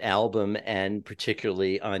on that album, and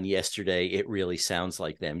particularly on Yesterday, it really sounds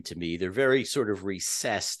like them to me. They're very sort of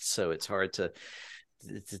recessed, so it's hard to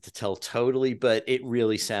tell totally, but it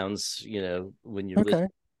really sounds, when you're listening.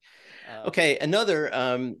 Okay,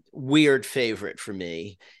 another weird favorite for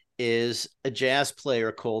me is a jazz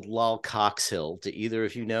player called Lol Coxhill. Do either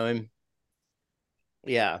of you know him?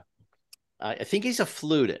 Yeah. I think he's a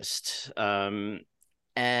flutist.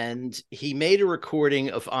 And he made a recording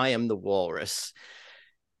of I Am the Walrus.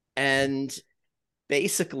 And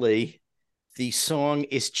basically, the song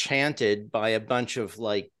is chanted by a bunch of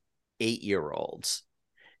like 8-year-olds.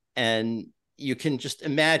 And you can just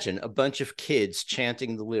imagine a bunch of kids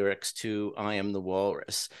chanting the lyrics to I Am the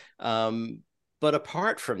Walrus. But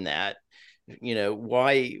apart from that,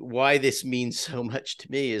 why this means so much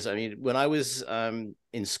to me is, I mean, when I was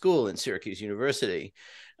in school in Syracuse University,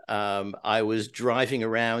 I was driving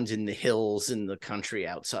around in the hills in the country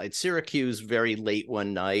outside Syracuse very late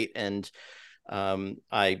one night, and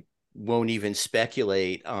I won't even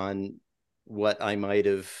speculate on what I might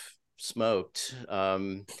have smoked.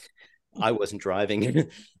 I wasn't driving.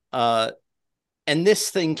 And this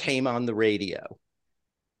thing came on the radio.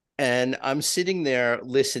 And I'm sitting there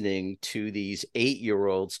listening to these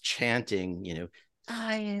 8-year-olds chanting,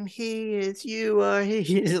 I am he as you are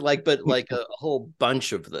he, but a whole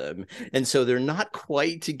bunch of them. And so they're not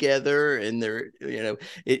quite together, and they're,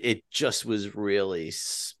 it just was really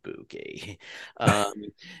spooky.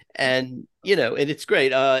 And it's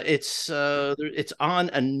great. It's on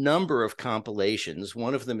a number of compilations.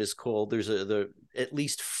 One of them is called, there's at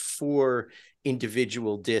least 4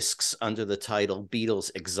 individual discs under the title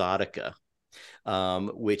Beatles Exotica,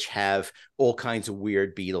 which have all kinds of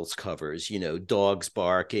weird Beatles covers, dogs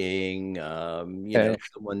barking,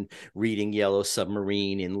 someone reading Yellow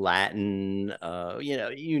Submarine in Latin,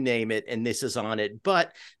 you name it, and this is on it.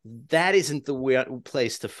 But that isn't the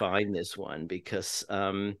place to find this one, because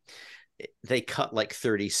they cut like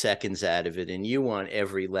 30 seconds out of it, and you want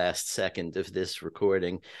every last second of this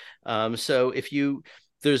recording. So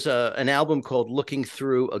there's an album called Looking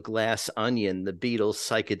Through a Glass Onion, the Beatles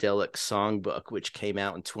Psychedelic Songbook, which came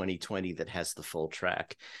out in 2020, that has the full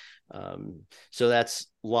track. So that's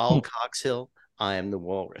Lol Coxhill, I Am the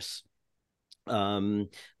Walrus.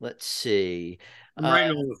 Let's see. I'm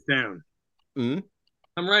writing all this down. I'm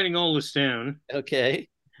writing all this down. Okay.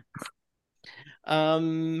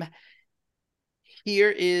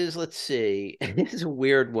 Here is, let's see. This is a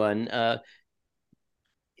weird one.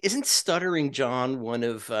 Isn't Stuttering John one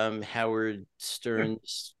of Howard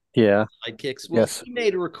Stern's sidekicks? Well, yes. He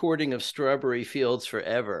made a recording of Strawberry Fields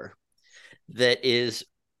Forever that is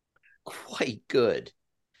quite good.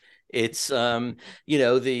 It's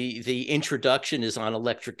the introduction is on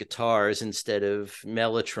electric guitars instead of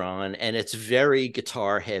Mellotron, and it's very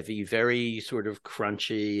guitar heavy, very sort of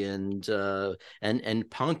crunchy and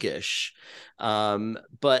punkish,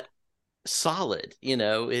 but solid.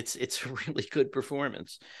 It's a really good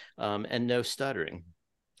performance, and no stuttering.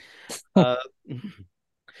 There's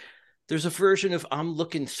a version of I'm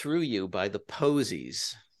Looking Through You by the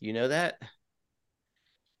Posies. You know that?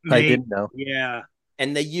 I didn't know. Yeah.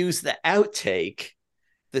 And they use the outtake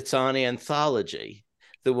that's on Anthology,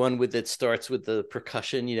 the one that starts with the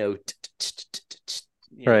percussion,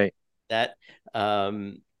 right. That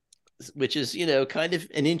which is, you know, kind of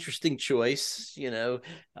an interesting choice, you know,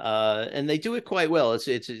 and they do it quite well.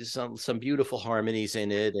 It's some beautiful harmonies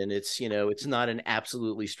in it, and it's, you know, it's not an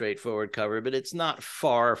absolutely straightforward cover, but it's not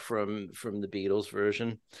far from the Beatles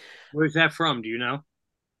version. Where's that from? Do you know?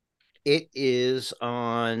 It is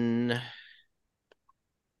on.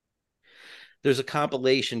 There's a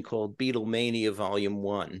compilation called Beatlemania Volume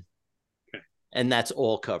 1. Okay. And that's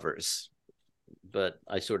all covers. But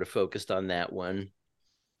I sort of focused on that one.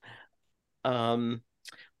 Bobby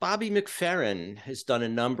McFerrin has done a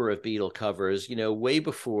number of Beatle covers, you know, way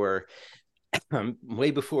before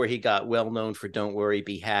he got well known for Don't Worry,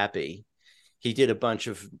 Be Happy. He did a bunch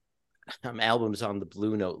of albums on the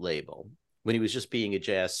Blue Note label when he was just being a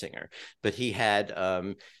jazz singer. But he had,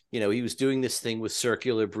 you know, he was doing this thing with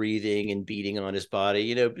circular breathing and beating on his body,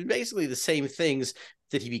 you know, basically the same things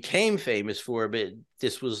that he became famous for, but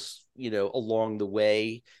this was, you know, along the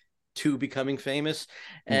way to becoming famous.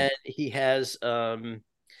 And he has on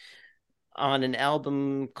an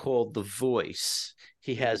album called The Voice,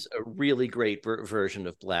 he has a really great version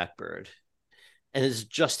of Blackbird, and it's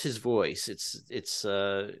just his voice.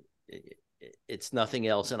 It's nothing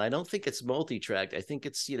else, and I don't think it's multi-tracked. I think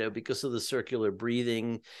it's, you know, because of the circular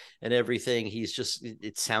breathing and everything, he's just,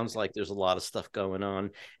 it sounds like there's a lot of stuff going on.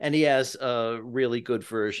 And he has a really good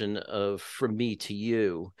version of From Me to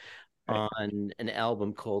You on an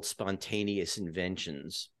album called Spontaneous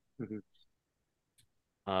Inventions.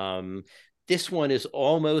 This one is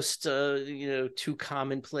almost you know, too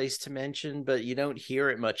commonplace to mention, but you don't hear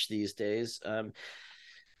it much these days.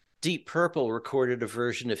 Deep Purple recorded a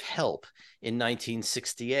version of Help in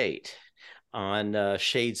 1968 on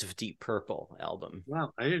Shades of Deep Purple album.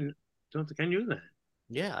 Wow, don't think I knew that.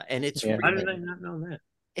 Yeah, and it's How did I not know that?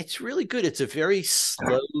 It's really good. It's a very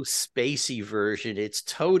slow, spacey version. It's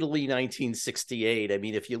totally 1968. I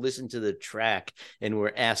mean, if you listen to the track and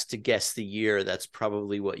were asked to guess the year, that's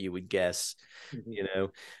probably what you would guess. You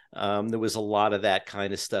know, there was a lot of that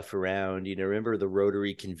kind of stuff around. You know, remember the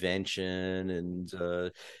Rotary Convention and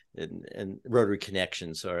Rotary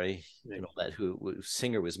Connection, sorry, and all that. Who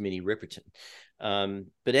singer was Minnie Riperton.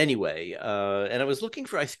 But anyway, and I was looking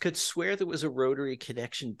for, I could swear there was a Rotary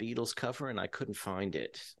Connection Beatles cover and I couldn't find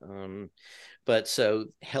it. But so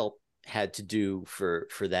Help had to do for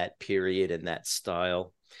that period and that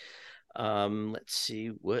style. Let's see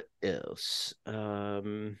what else.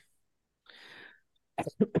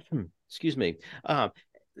 Excuse me. A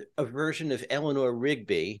version of Eleanor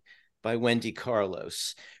Rigby by Wendy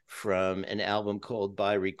Carlos from an album called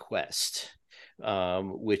By Request,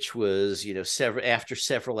 which was, you know, after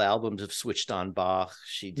several albums of Switched on Bach,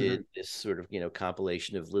 she did this sort of, you know,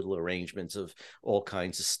 compilation of little arrangements of all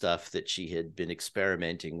kinds of stuff that she had been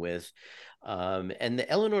experimenting with. And the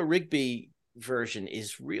Eleanor Rigby version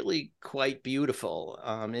is really quite beautiful.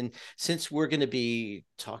 And since we're going to be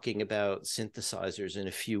talking about synthesizers in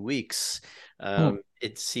a few weeks,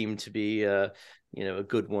 it seemed to be you know, a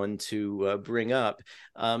good one to bring up.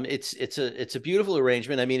 It's a beautiful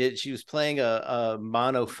arrangement. I mean, she was playing a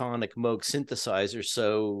monophonic Moog synthesizer,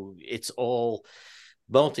 so it's all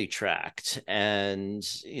multi-tracked, and,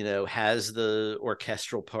 you know, has the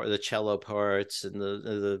orchestral part, the cello parts, and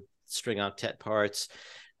the string octet parts,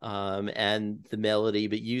 and the melody,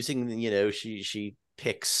 but using, you know, she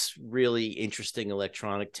picks really interesting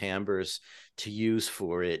electronic timbres to use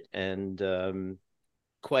for it, and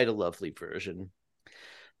quite a lovely version.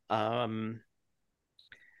 Do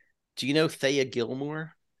you know Thea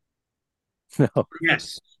Gilmore? No.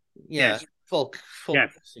 Yes. Yeah. Yes. Folk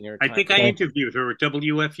yes. singer. I think I interviewed her at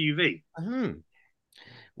WFUV.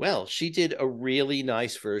 Well, she did a really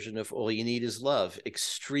nice version of All You Need Is Love,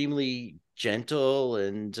 extremely gentle,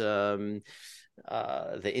 and the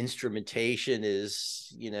instrumentation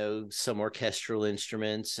is, you know, some orchestral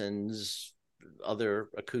instruments and other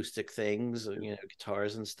acoustic things, you know,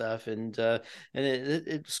 guitars and stuff, and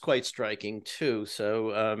it's quite striking too.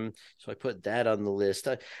 So I put that on the list.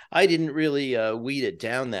 I didn't really weed it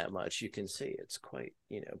down that much. You can see it's quite,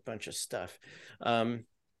 you know, a bunch of stuff.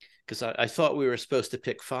 Because I thought we were supposed to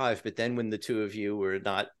pick 5, but then when the two of you were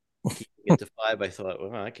not keeping it to 5, I thought,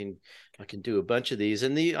 well, I can do a bunch of these.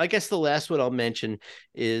 And I guess the last one I'll mention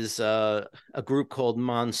is a group called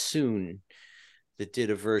Monsoon that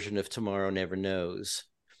did a version of Tomorrow Never Knows.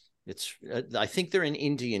 It's I think they're an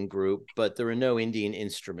Indian group, but there are no Indian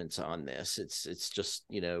instruments on this. It's just,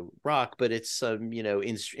 you know, rock, but it's you know,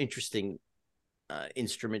 interesting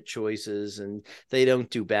instrument choices, and they don't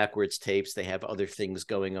do backwards tapes. They have other things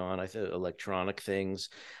going on, I think, electronic things.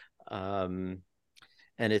 And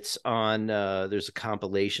it's on there's a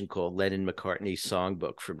compilation called Lennon McCartney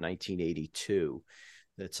Songbook from 1982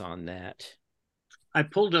 that's on that. I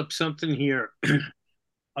pulled up something here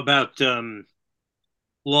about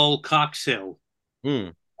Lowell Coxhill. Hmm.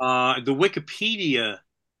 The Wikipedia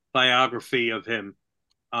biography of him,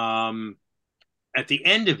 um, at the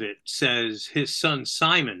end of it says his son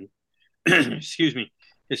Simon, excuse me,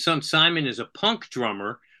 his son Simon is a punk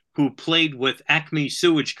drummer who played with Acme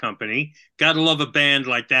Sewage Company. Gotta love a band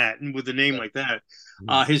like that and with a name like that.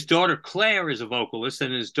 Hmm. His daughter Claire is a vocalist,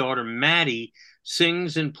 and his daughter Maddie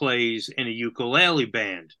sings and plays in a ukulele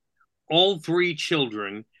band. All three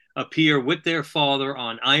children appear with their father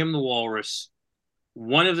on I Am the Walrus,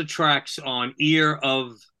 one of the tracks on Ear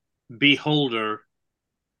of Beholder,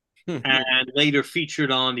 and later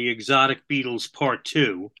featured on the Exotic Beatles Part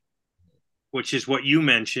 2, which is what you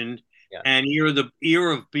mentioned. Yeah. And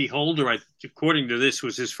Ear of Beholder, according to this,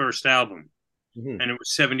 was his first album, Hmm. and it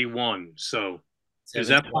was 71. So is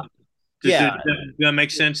that 71. does Yeah. that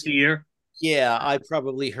make sense to you? Yeah, I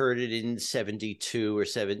probably heard it in 72 or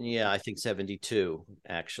 7. Yeah, I think 72,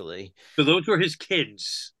 actually. So those were his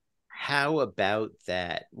kids. How about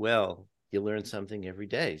that? Well, you learn something every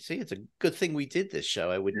day. See, it's a good thing we did this show.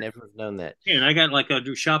 I would never have known that. Yeah, and I got like a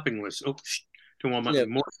do shopping list. Oh, don't want You know,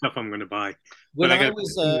 more stuff I'm going to buy. when But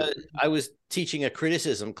I was teaching a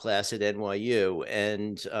criticism class at NYU,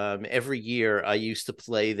 and every year I used to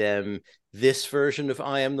play them this version of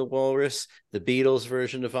I Am the Walrus, the Beatles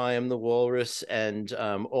version of I Am the Walrus, and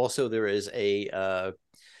also there is a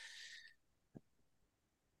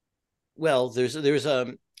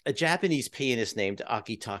Japanese pianist named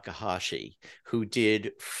Aki Takahashi who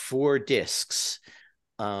did 4 discs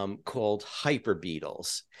called Hyper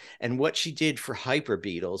Beatles. And what she did for Hyper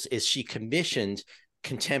Beatles is she commissioned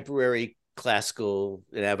contemporary classical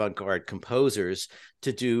and avant-garde composers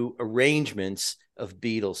to do arrangements of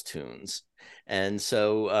Beatles tunes. And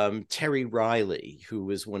so Terry Riley, who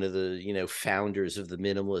was one of the founders of the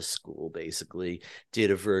minimalist school, basically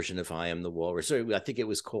did a version of I Am the Walrus. Or I think it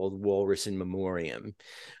was called Walrus in Memoriam,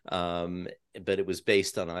 but it was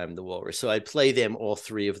based on I Am the Walrus. So I'd play them all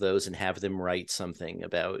 3 of those and have them write something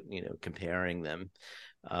about comparing them.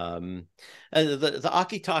 And the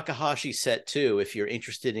Aki Takahashi set too, if you're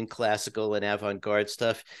interested in classical and avant-garde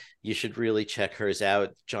stuff, you should really check hers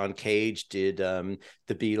out. John Cage did the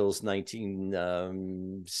Beatles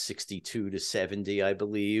 1962 to 70, I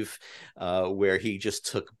believe, where he just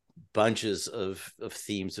took bunches of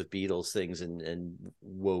themes of Beatles things and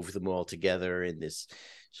wove them all together in this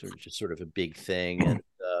sort of a big thing. And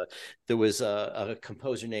there was a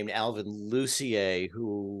composer named Alvin Lucier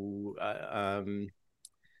who I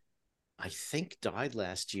think died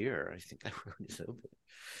last year. I think I wrote his open.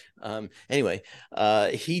 Anyway,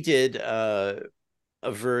 he did a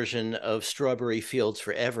version of Strawberry Fields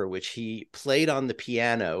Forever, which he played on the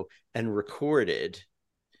piano and recorded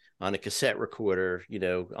on a cassette recorder,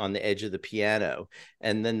 on the edge of the piano.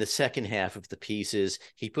 And then the second half of the piece is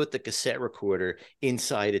he put the cassette recorder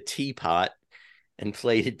inside a teapot and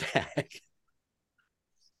played it back.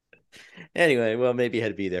 Anyway, well, maybe he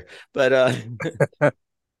had to be there. But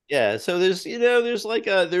yeah, so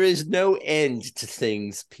there is no end to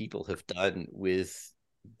things people have done with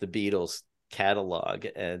the Beatles catalog,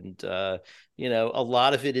 and a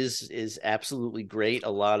lot of it is absolutely great. A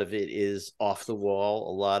lot of it is off the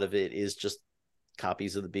wall. A lot of it is just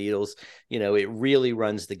copies of the Beatles. It really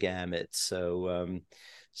runs the gamut. So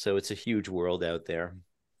it's a huge world out there.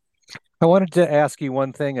 I wanted to ask you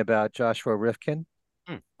one thing about Joshua Rifkin.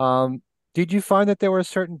 Did you find that there were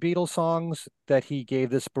certain Beatles songs that he gave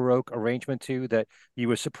this Baroque arrangement to that you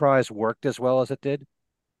were surprised worked as well as it did?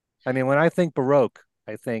 I mean, when I think Baroque,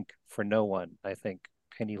 I think For No One, I think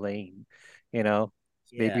Penny Lane,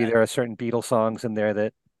 maybe there are certain Beatles songs in there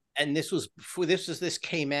that. And this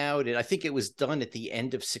came out, and I think it was done at the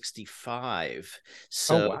end of 65.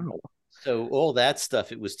 So, wow. So all that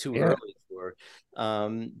stuff, it was too early for.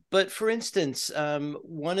 But for instance,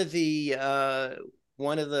 one of the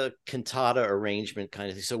cantata arrangement kind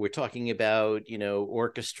of thing. So we're talking about,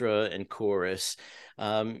 orchestra and chorus.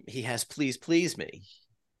 He has Please Please Me,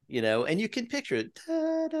 and you can picture it.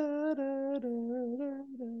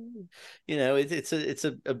 It's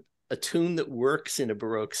a tune that works in a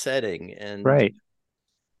Baroque setting. And right.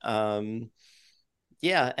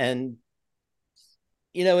 Yeah. And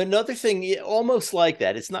another thing almost like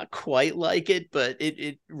that, it's not quite like it, but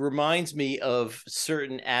it reminds me of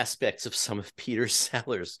certain aspects of some of Peter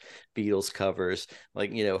Sellers' Beatles covers,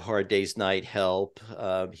 like Hard Day's Night, Help.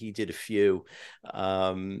 He did a few,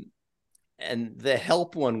 and the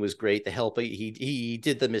Help one was great. The Help, he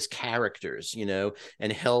did them as characters,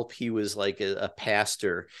 and Help, he was like a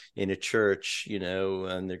pastor in a church,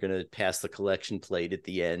 and they're going to pass the collection plate at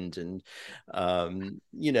the end. And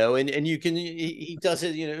and you can, he does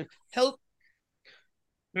it, Help,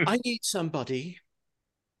 I need somebody,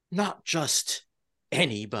 not just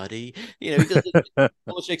anybody. He does it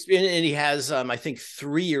Shakespeare, and he has I think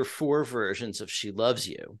 3 or 4 versions of She Loves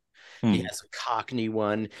You. He has a Cockney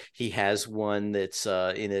one. He has one that's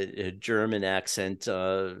in a German accent,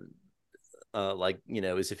 like,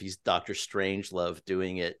 as if he's Dr. Strangelove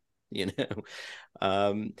doing it.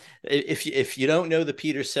 If you don't know the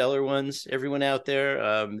Peter Sellers ones, everyone out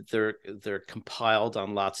there, they're compiled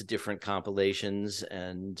on lots of different compilations,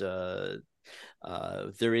 and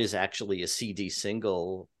there is actually a CD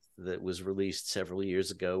single that was released several years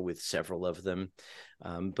ago with several of them.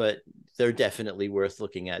 But they're definitely worth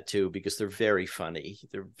looking at too, because they're very funny.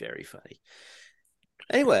 They're very funny.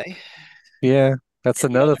 Anyway. Yeah, that's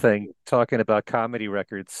another thing, talking about comedy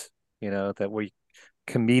records, that we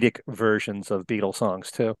comedic versions of Beatles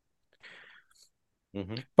songs too.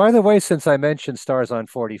 Mm-hmm. By the way, since I mentioned Stars on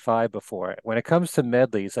 45 before, when it comes to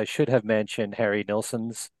medleys, I should have mentioned Harry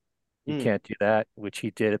Nilsson's You Can't Do That, which he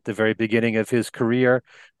did at the very beginning of his career,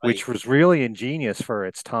 which was really ingenious for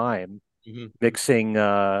its time, mixing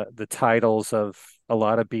the titles of a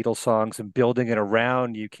lot of Beatles songs and building it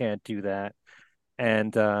around You Can't Do That,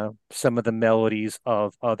 and some of the melodies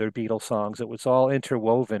of other Beatles songs. It was all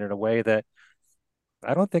interwoven in a way that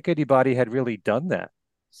I don't think anybody had really done that.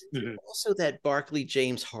 Also, that Barclay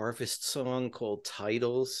James Harvest song called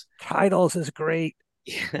Titles. Titles is great.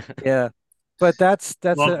 Yeah. But that's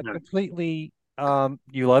completely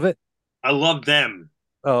you love it? I love them.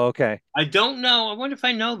 Oh, okay. I don't know. I wonder if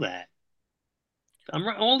I know that. I'm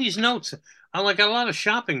all these notes. I like a lot of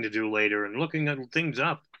shopping to do later and looking at things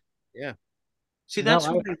up. Yeah. See, that's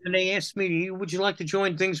when they asked me, would you like to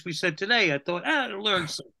join things we said today? I thought, I'll learn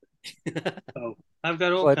something. So I've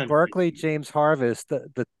got all kinds. Barclay James Harvest,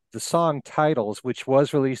 the song Titles, which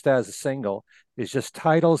was released as a single, is just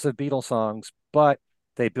titles of Beatles songs, but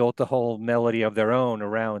they built the whole melody of their own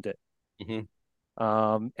around it.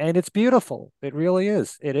 And it's beautiful. It really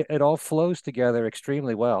is. It all flows together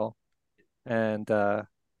extremely well. And I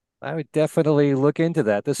would definitely look into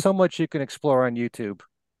that. There's so much you can explore on YouTube.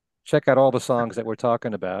 Check out all the songs that we're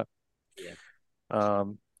talking about. Yeah.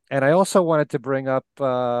 And I also wanted to bring up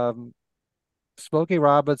Smokey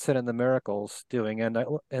Robinson and the Miracles doing and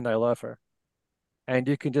I Love Her. And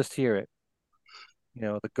you can just hear it.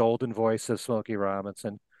 The golden voice of Smokey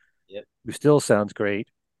Robinson, who still sounds great.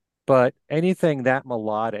 But anything that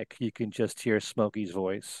melodic, you can just hear Smokey's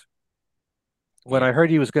voice. When I heard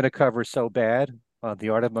he was going to cover So Bad on The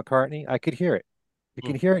Art of McCartney, I could hear it. You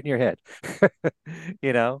can hear it in your head,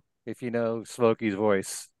 if you know Smokey's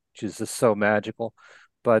voice, which is just so magical.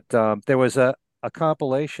 But there was a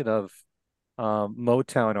compilation of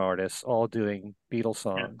Motown artists all doing Beatles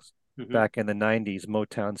songs back in the 90s.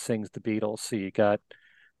 Motown Sings the Beatles. So you got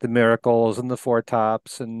the Miracles and the Four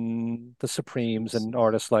Tops and the Supremes and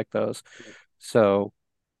artists like those. So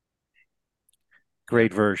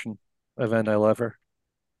great version of And I Love Her.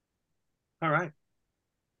 All right.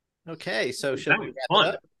 Okay, so should we wrap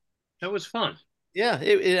it up? That was fun. Yeah,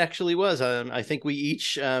 it actually was. I think we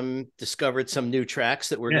each discovered some new tracks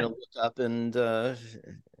that we're going to look up and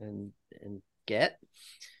get.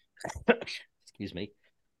 Excuse me.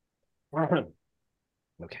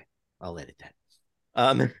 Okay, I'll edit that.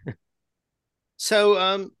 So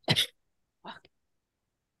fuck.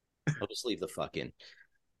 I'll just leave the fuck in.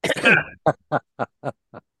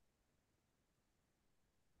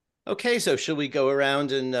 Okay, so should we go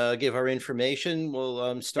around and give our information?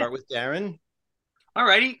 We'll start with Darren. All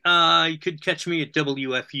righty. You could catch me at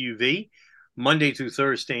WFUV Monday through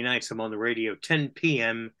Thursday nights. I'm on the radio 10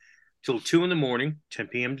 p.m. till 2 in the morning, 10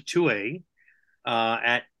 p.m. to 2 a.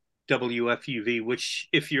 At WFUV, which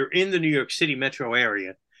if you're in the New York City metro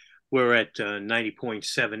area, we're at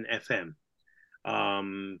 90.7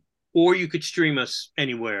 FM. Or you could stream us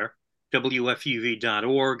anywhere,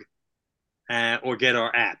 WFUV.org, or get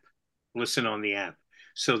our app. Listen on the app.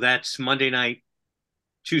 So that's Monday night,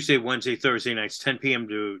 Tuesday, Wednesday, Thursday nights, 10 p.m.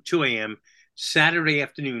 to 2 a.m. Saturday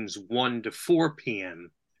afternoons, 1 to 4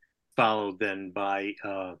 p.m. Followed then by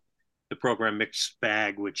the program Mixed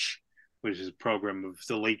Bag, which is a program of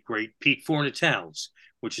the late, great Pete Fornatales,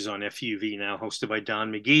 which is on FUV now, hosted by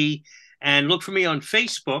Don McGee. And look for me on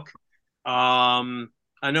Facebook. I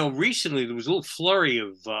know recently there was a little flurry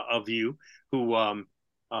of you who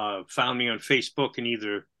found me on Facebook and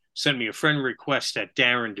either sent me a friend request at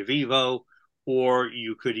Darren DeVivo, or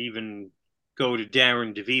you could even go to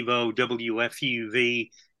Darren DeVivo,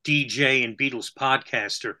 WFUV, DJ and Beatles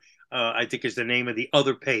podcaster, I think is the name of the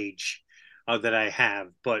other page that I have.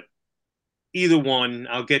 But either one,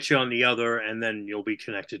 I'll get you on the other, and then you'll be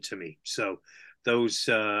connected to me. So those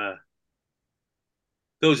are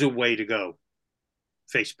way to go.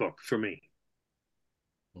 Facebook for me.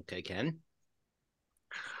 Okay, Ken.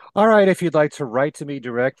 All right, if you'd like to write to me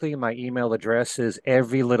directly, my email address is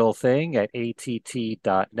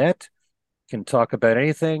everylittlething@att.net. Can talk about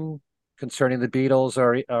anything concerning the Beatles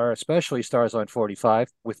or especially Stars on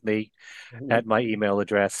 45 with me at my email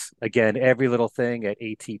address. Again,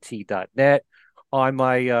 everylittlething@att.net. On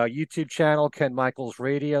my YouTube channel, Ken Michaels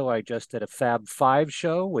Radio, I just did a Fab Five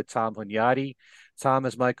show with Tom Hunyadi. Tom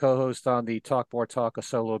is my co-host on the Talk More Talk, a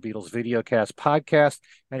solo Beatles videocast podcast,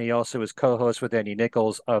 and he also is co-host with Andy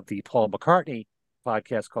Nichols of the Paul McCartney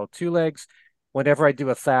podcast called Two Legs. Whenever I do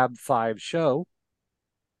a Fab Five show,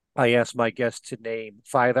 I ask my guests to name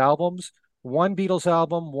 5 albums, one Beatles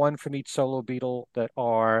album, one from each solo Beatle that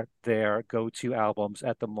are their go-to albums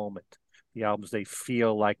at the moment, the albums they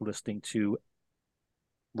feel like listening to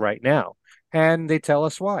right now. And they tell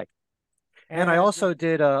us why. And I also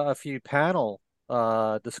did a few panel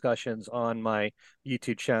discussions on my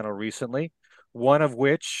YouTube channel recently, one of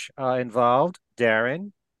which involved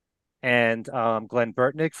Darren and Glenn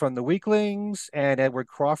Burtnick from the Weaklings and Edward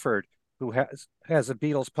Crawford, who has a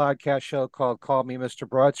Beatles podcast show called Call Me Mr.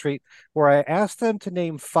 Broadstreet, where I asked them to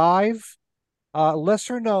name 5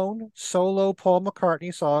 lesser known solo Paul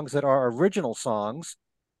McCartney songs that are original songs,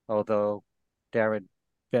 although Darren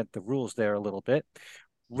bent the rules there a little bit,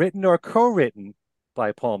 written or co-written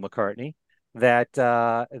by Paul McCartney, that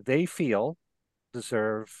they feel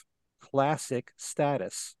deserve classic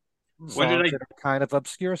status. Songs that are kind of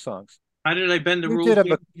obscure songs. How did I bend the rules?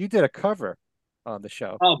 You did a cover on the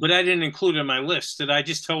show. Oh, but I didn't include it in my list. That I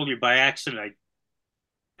just told you by accident. I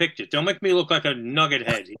picked it. Don't make me look like a nugget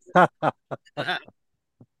head.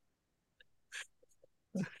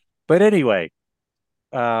 But anyway,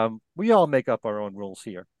 we all make up our own rules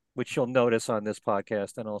here, which you'll notice on this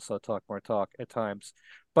podcast and also Talk More Talk at times.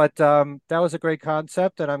 But that was a great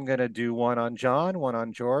concept, and I'm going to do one on John, one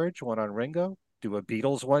on George, one on Ringo, do a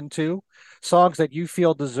Beatles one too. Songs that you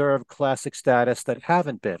feel deserve classic status that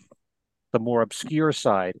haven't been. The more obscure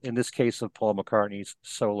side, in this case of Paul McCartney's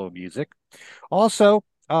solo music. Also,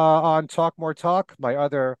 on Talk More Talk, my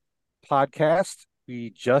other podcast,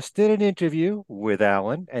 we just did an interview with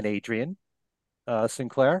Alan and Adrian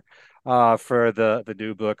Sinclair for the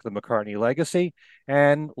new book, The McCartney Legacy,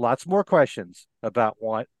 and lots more questions about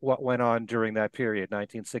what went on during that period,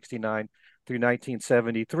 1969 through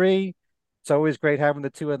 1973. It's always great having the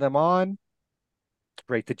two of them on. It's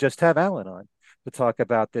great to just have Alan on to talk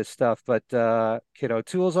about this stuff. But Kid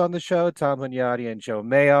O'Toole's on the show, Tom Hunyadi and Joe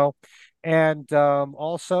Mayo. And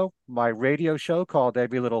also my radio show called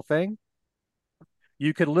Every Little Thing.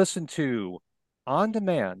 You can listen to on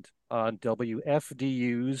demand on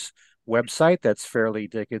WFDU's website. That's Fairleigh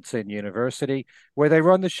Dickinson University, where they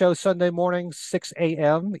run the show Sunday mornings, 6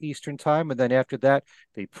 a.m. Eastern Time. And then after that,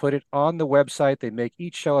 they put it on the website. They make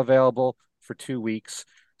each show available for 2 weeks.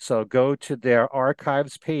 So go to their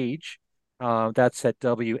archives page. That's at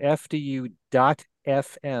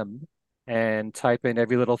WFDU.FM and type in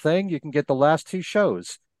Every Little Thing. You can get the last 2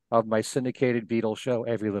 shows of my syndicated Beatles show,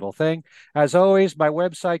 Every Little Thing. As always, my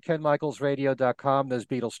website, KenMichaelsRadio.com. There's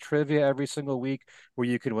Beatles trivia every single week where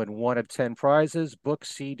you can win 1 of 10 prizes,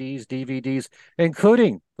 books, CDs, DVDs,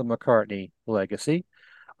 including the McCartney Legacy.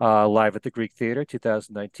 Live at the Greek Theater,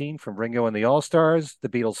 2019, from Ringo and the All-Stars, The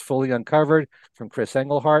Beatles Fully Uncovered from Chris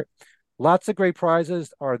Engelhart. Lots of great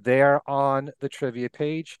prizes are there on the trivia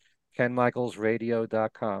page,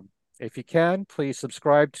 KenMichaelsRadio.com. If you can, please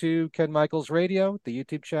subscribe to Ken Michaels Radio, the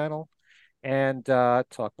YouTube channel, and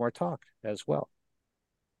Talk More Talk as well.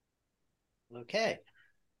 Okay.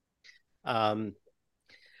 By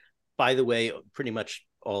the way, pretty much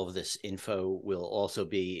all of this info will also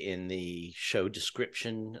be in the show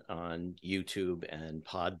description on YouTube and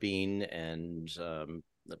Podbean, and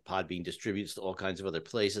the Podbean distributes to all kinds of other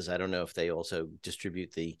places. I don't know if they also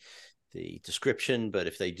distribute the description, but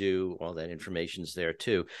if they do, all that information's there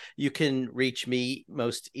too. You can reach me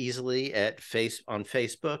most easily on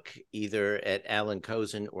Facebook, either at Alan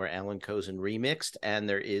Kozin or Alan Kozin Remixed, and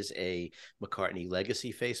there is a McCartney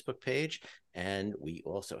Legacy Facebook page, and we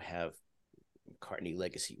also have McCartney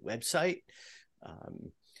Legacy website.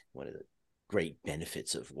 One of the great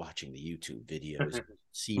benefits of watching the YouTube videos,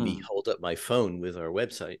 see me hold up my phone with our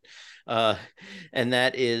website. And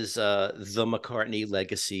that is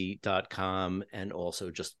themccartneylegacy.com, and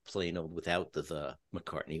also just plain old without the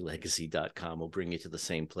McCartneylegacy.com will bring you to the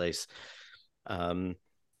same place.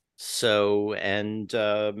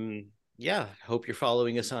 Yeah, hope you're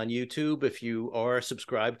following us on YouTube. If you are,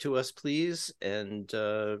 subscribe to us, please. And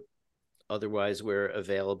otherwise, we're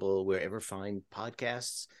available wherever fine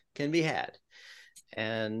podcasts can be had.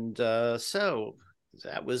 And so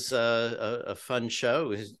that was a fun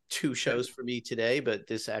show. It was 2 shows for me today, but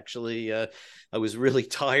this actually, I was really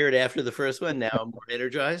tired after the first one. Now I'm more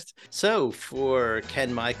energized. So for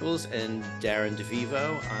Ken Michaels and Darren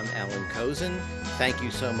DeVivo, I'm Alan Kozin. Thank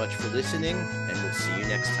you so much for listening, and we'll see you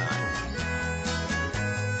next time.